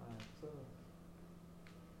 בסדר.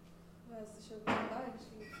 ואז שבוע הבא יש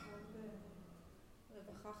לי מבחן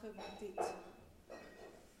ברווחה חברתית.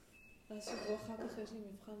 ואז שבוע אחר כך יש לי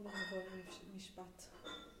מבחן במבוא למשפט.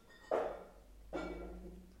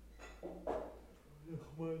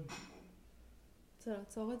 נחמד. רוצה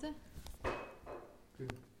לעצור את זה? כן.